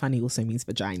 but Fanny also means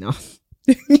vagina.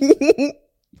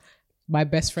 My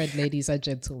best friend, ladies and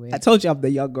gentlemen. I told you I'm the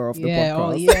younger of the podcast.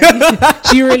 Oh, yeah.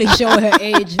 She really showed her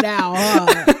age now,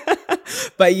 huh?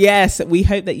 But yes, we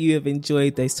hope that you have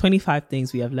enjoyed those 25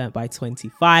 things we have learned by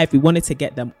 25. We wanted to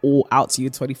get them all out to you.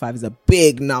 25 is a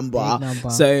big number.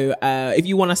 So if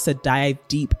you want us to dive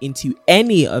deep into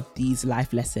any of these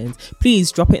life lessons,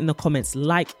 please drop it in the comments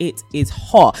like it is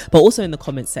hot. But also in the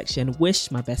comments section,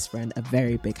 wish my best friend a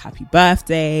very big happy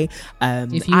birthday.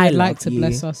 If you would like to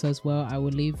bless us as well, I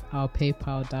will leave our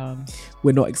PayPal down.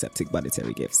 We're not accepting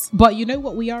monetary gifts. But you know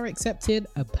what we are accepting?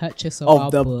 A purchase of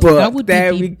our the book. book. That would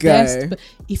there be the we go. best. But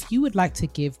if you would like to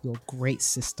give your great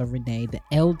sister Renee, the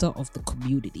elder of the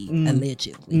community,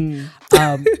 allegedly,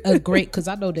 a great, because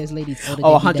I know there's ladies older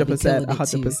than me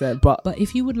 100%. But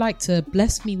if you would like to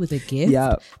bless me with a gift,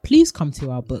 please come to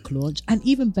our book launch, and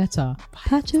even better,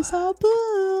 purchase our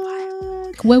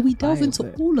book, where we delve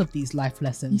into all of these life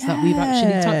lessons that we've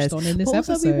actually touched on in this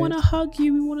episode. We want to hug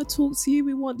you, we want to talk to you,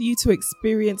 we want you to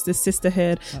experience the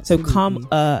sisterhood. Absolutely. So come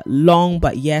along.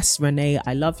 But yes, Renee,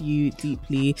 I love you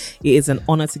deeply. It is an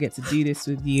honor to get to do this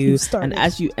with you. And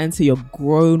as you enter your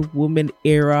grown woman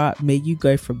era, may you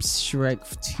go from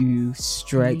strength to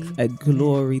strength and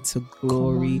glory to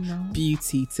glory,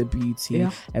 beauty to beauty,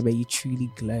 and may you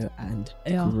truly glow and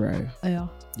grow. I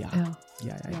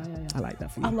like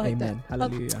that for you. Amen.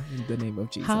 Hallelujah. In the name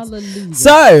of Jesus. Hallelujah.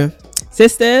 So,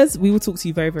 sisters, we will talk to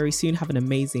you very, very soon. Have an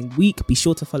amazing week. Be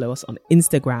sure to follow us on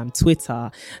Instagram, Twitter,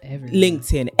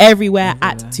 LinkedIn, everywhere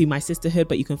at To My Sisterhood.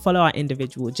 But you can follow our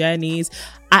individual journeys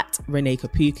at Renee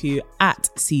Kapuku,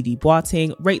 at CD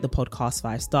Boating. Rate the podcast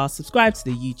 5 stars. Subscribe to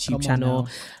the YouTube channel.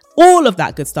 All of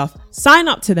that good stuff. Sign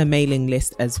up to the mailing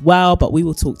list as well. But we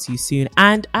will talk to you soon.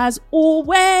 And as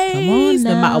always,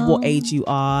 no matter what age you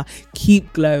are,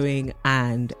 keep glowing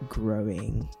and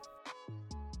growing.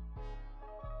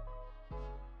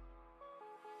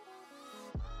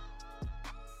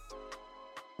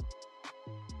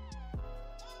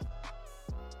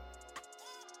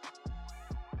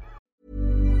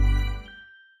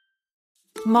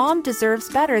 Mom deserves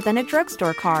better than a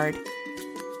drugstore card.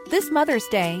 This Mother's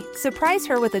Day, surprise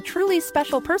her with a truly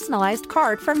special personalized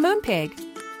card from Moonpig.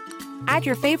 Add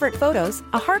your favorite photos,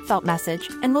 a heartfelt message,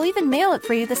 and we'll even mail it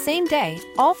for you the same day,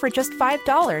 all for just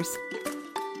 $5.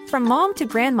 From mom to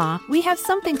grandma, we have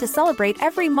something to celebrate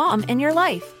every mom in your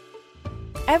life.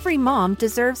 Every mom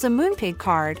deserves a Moonpig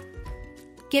card.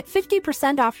 Get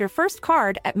 50% off your first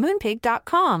card at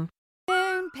moonpig.com.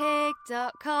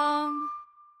 Moonpig.com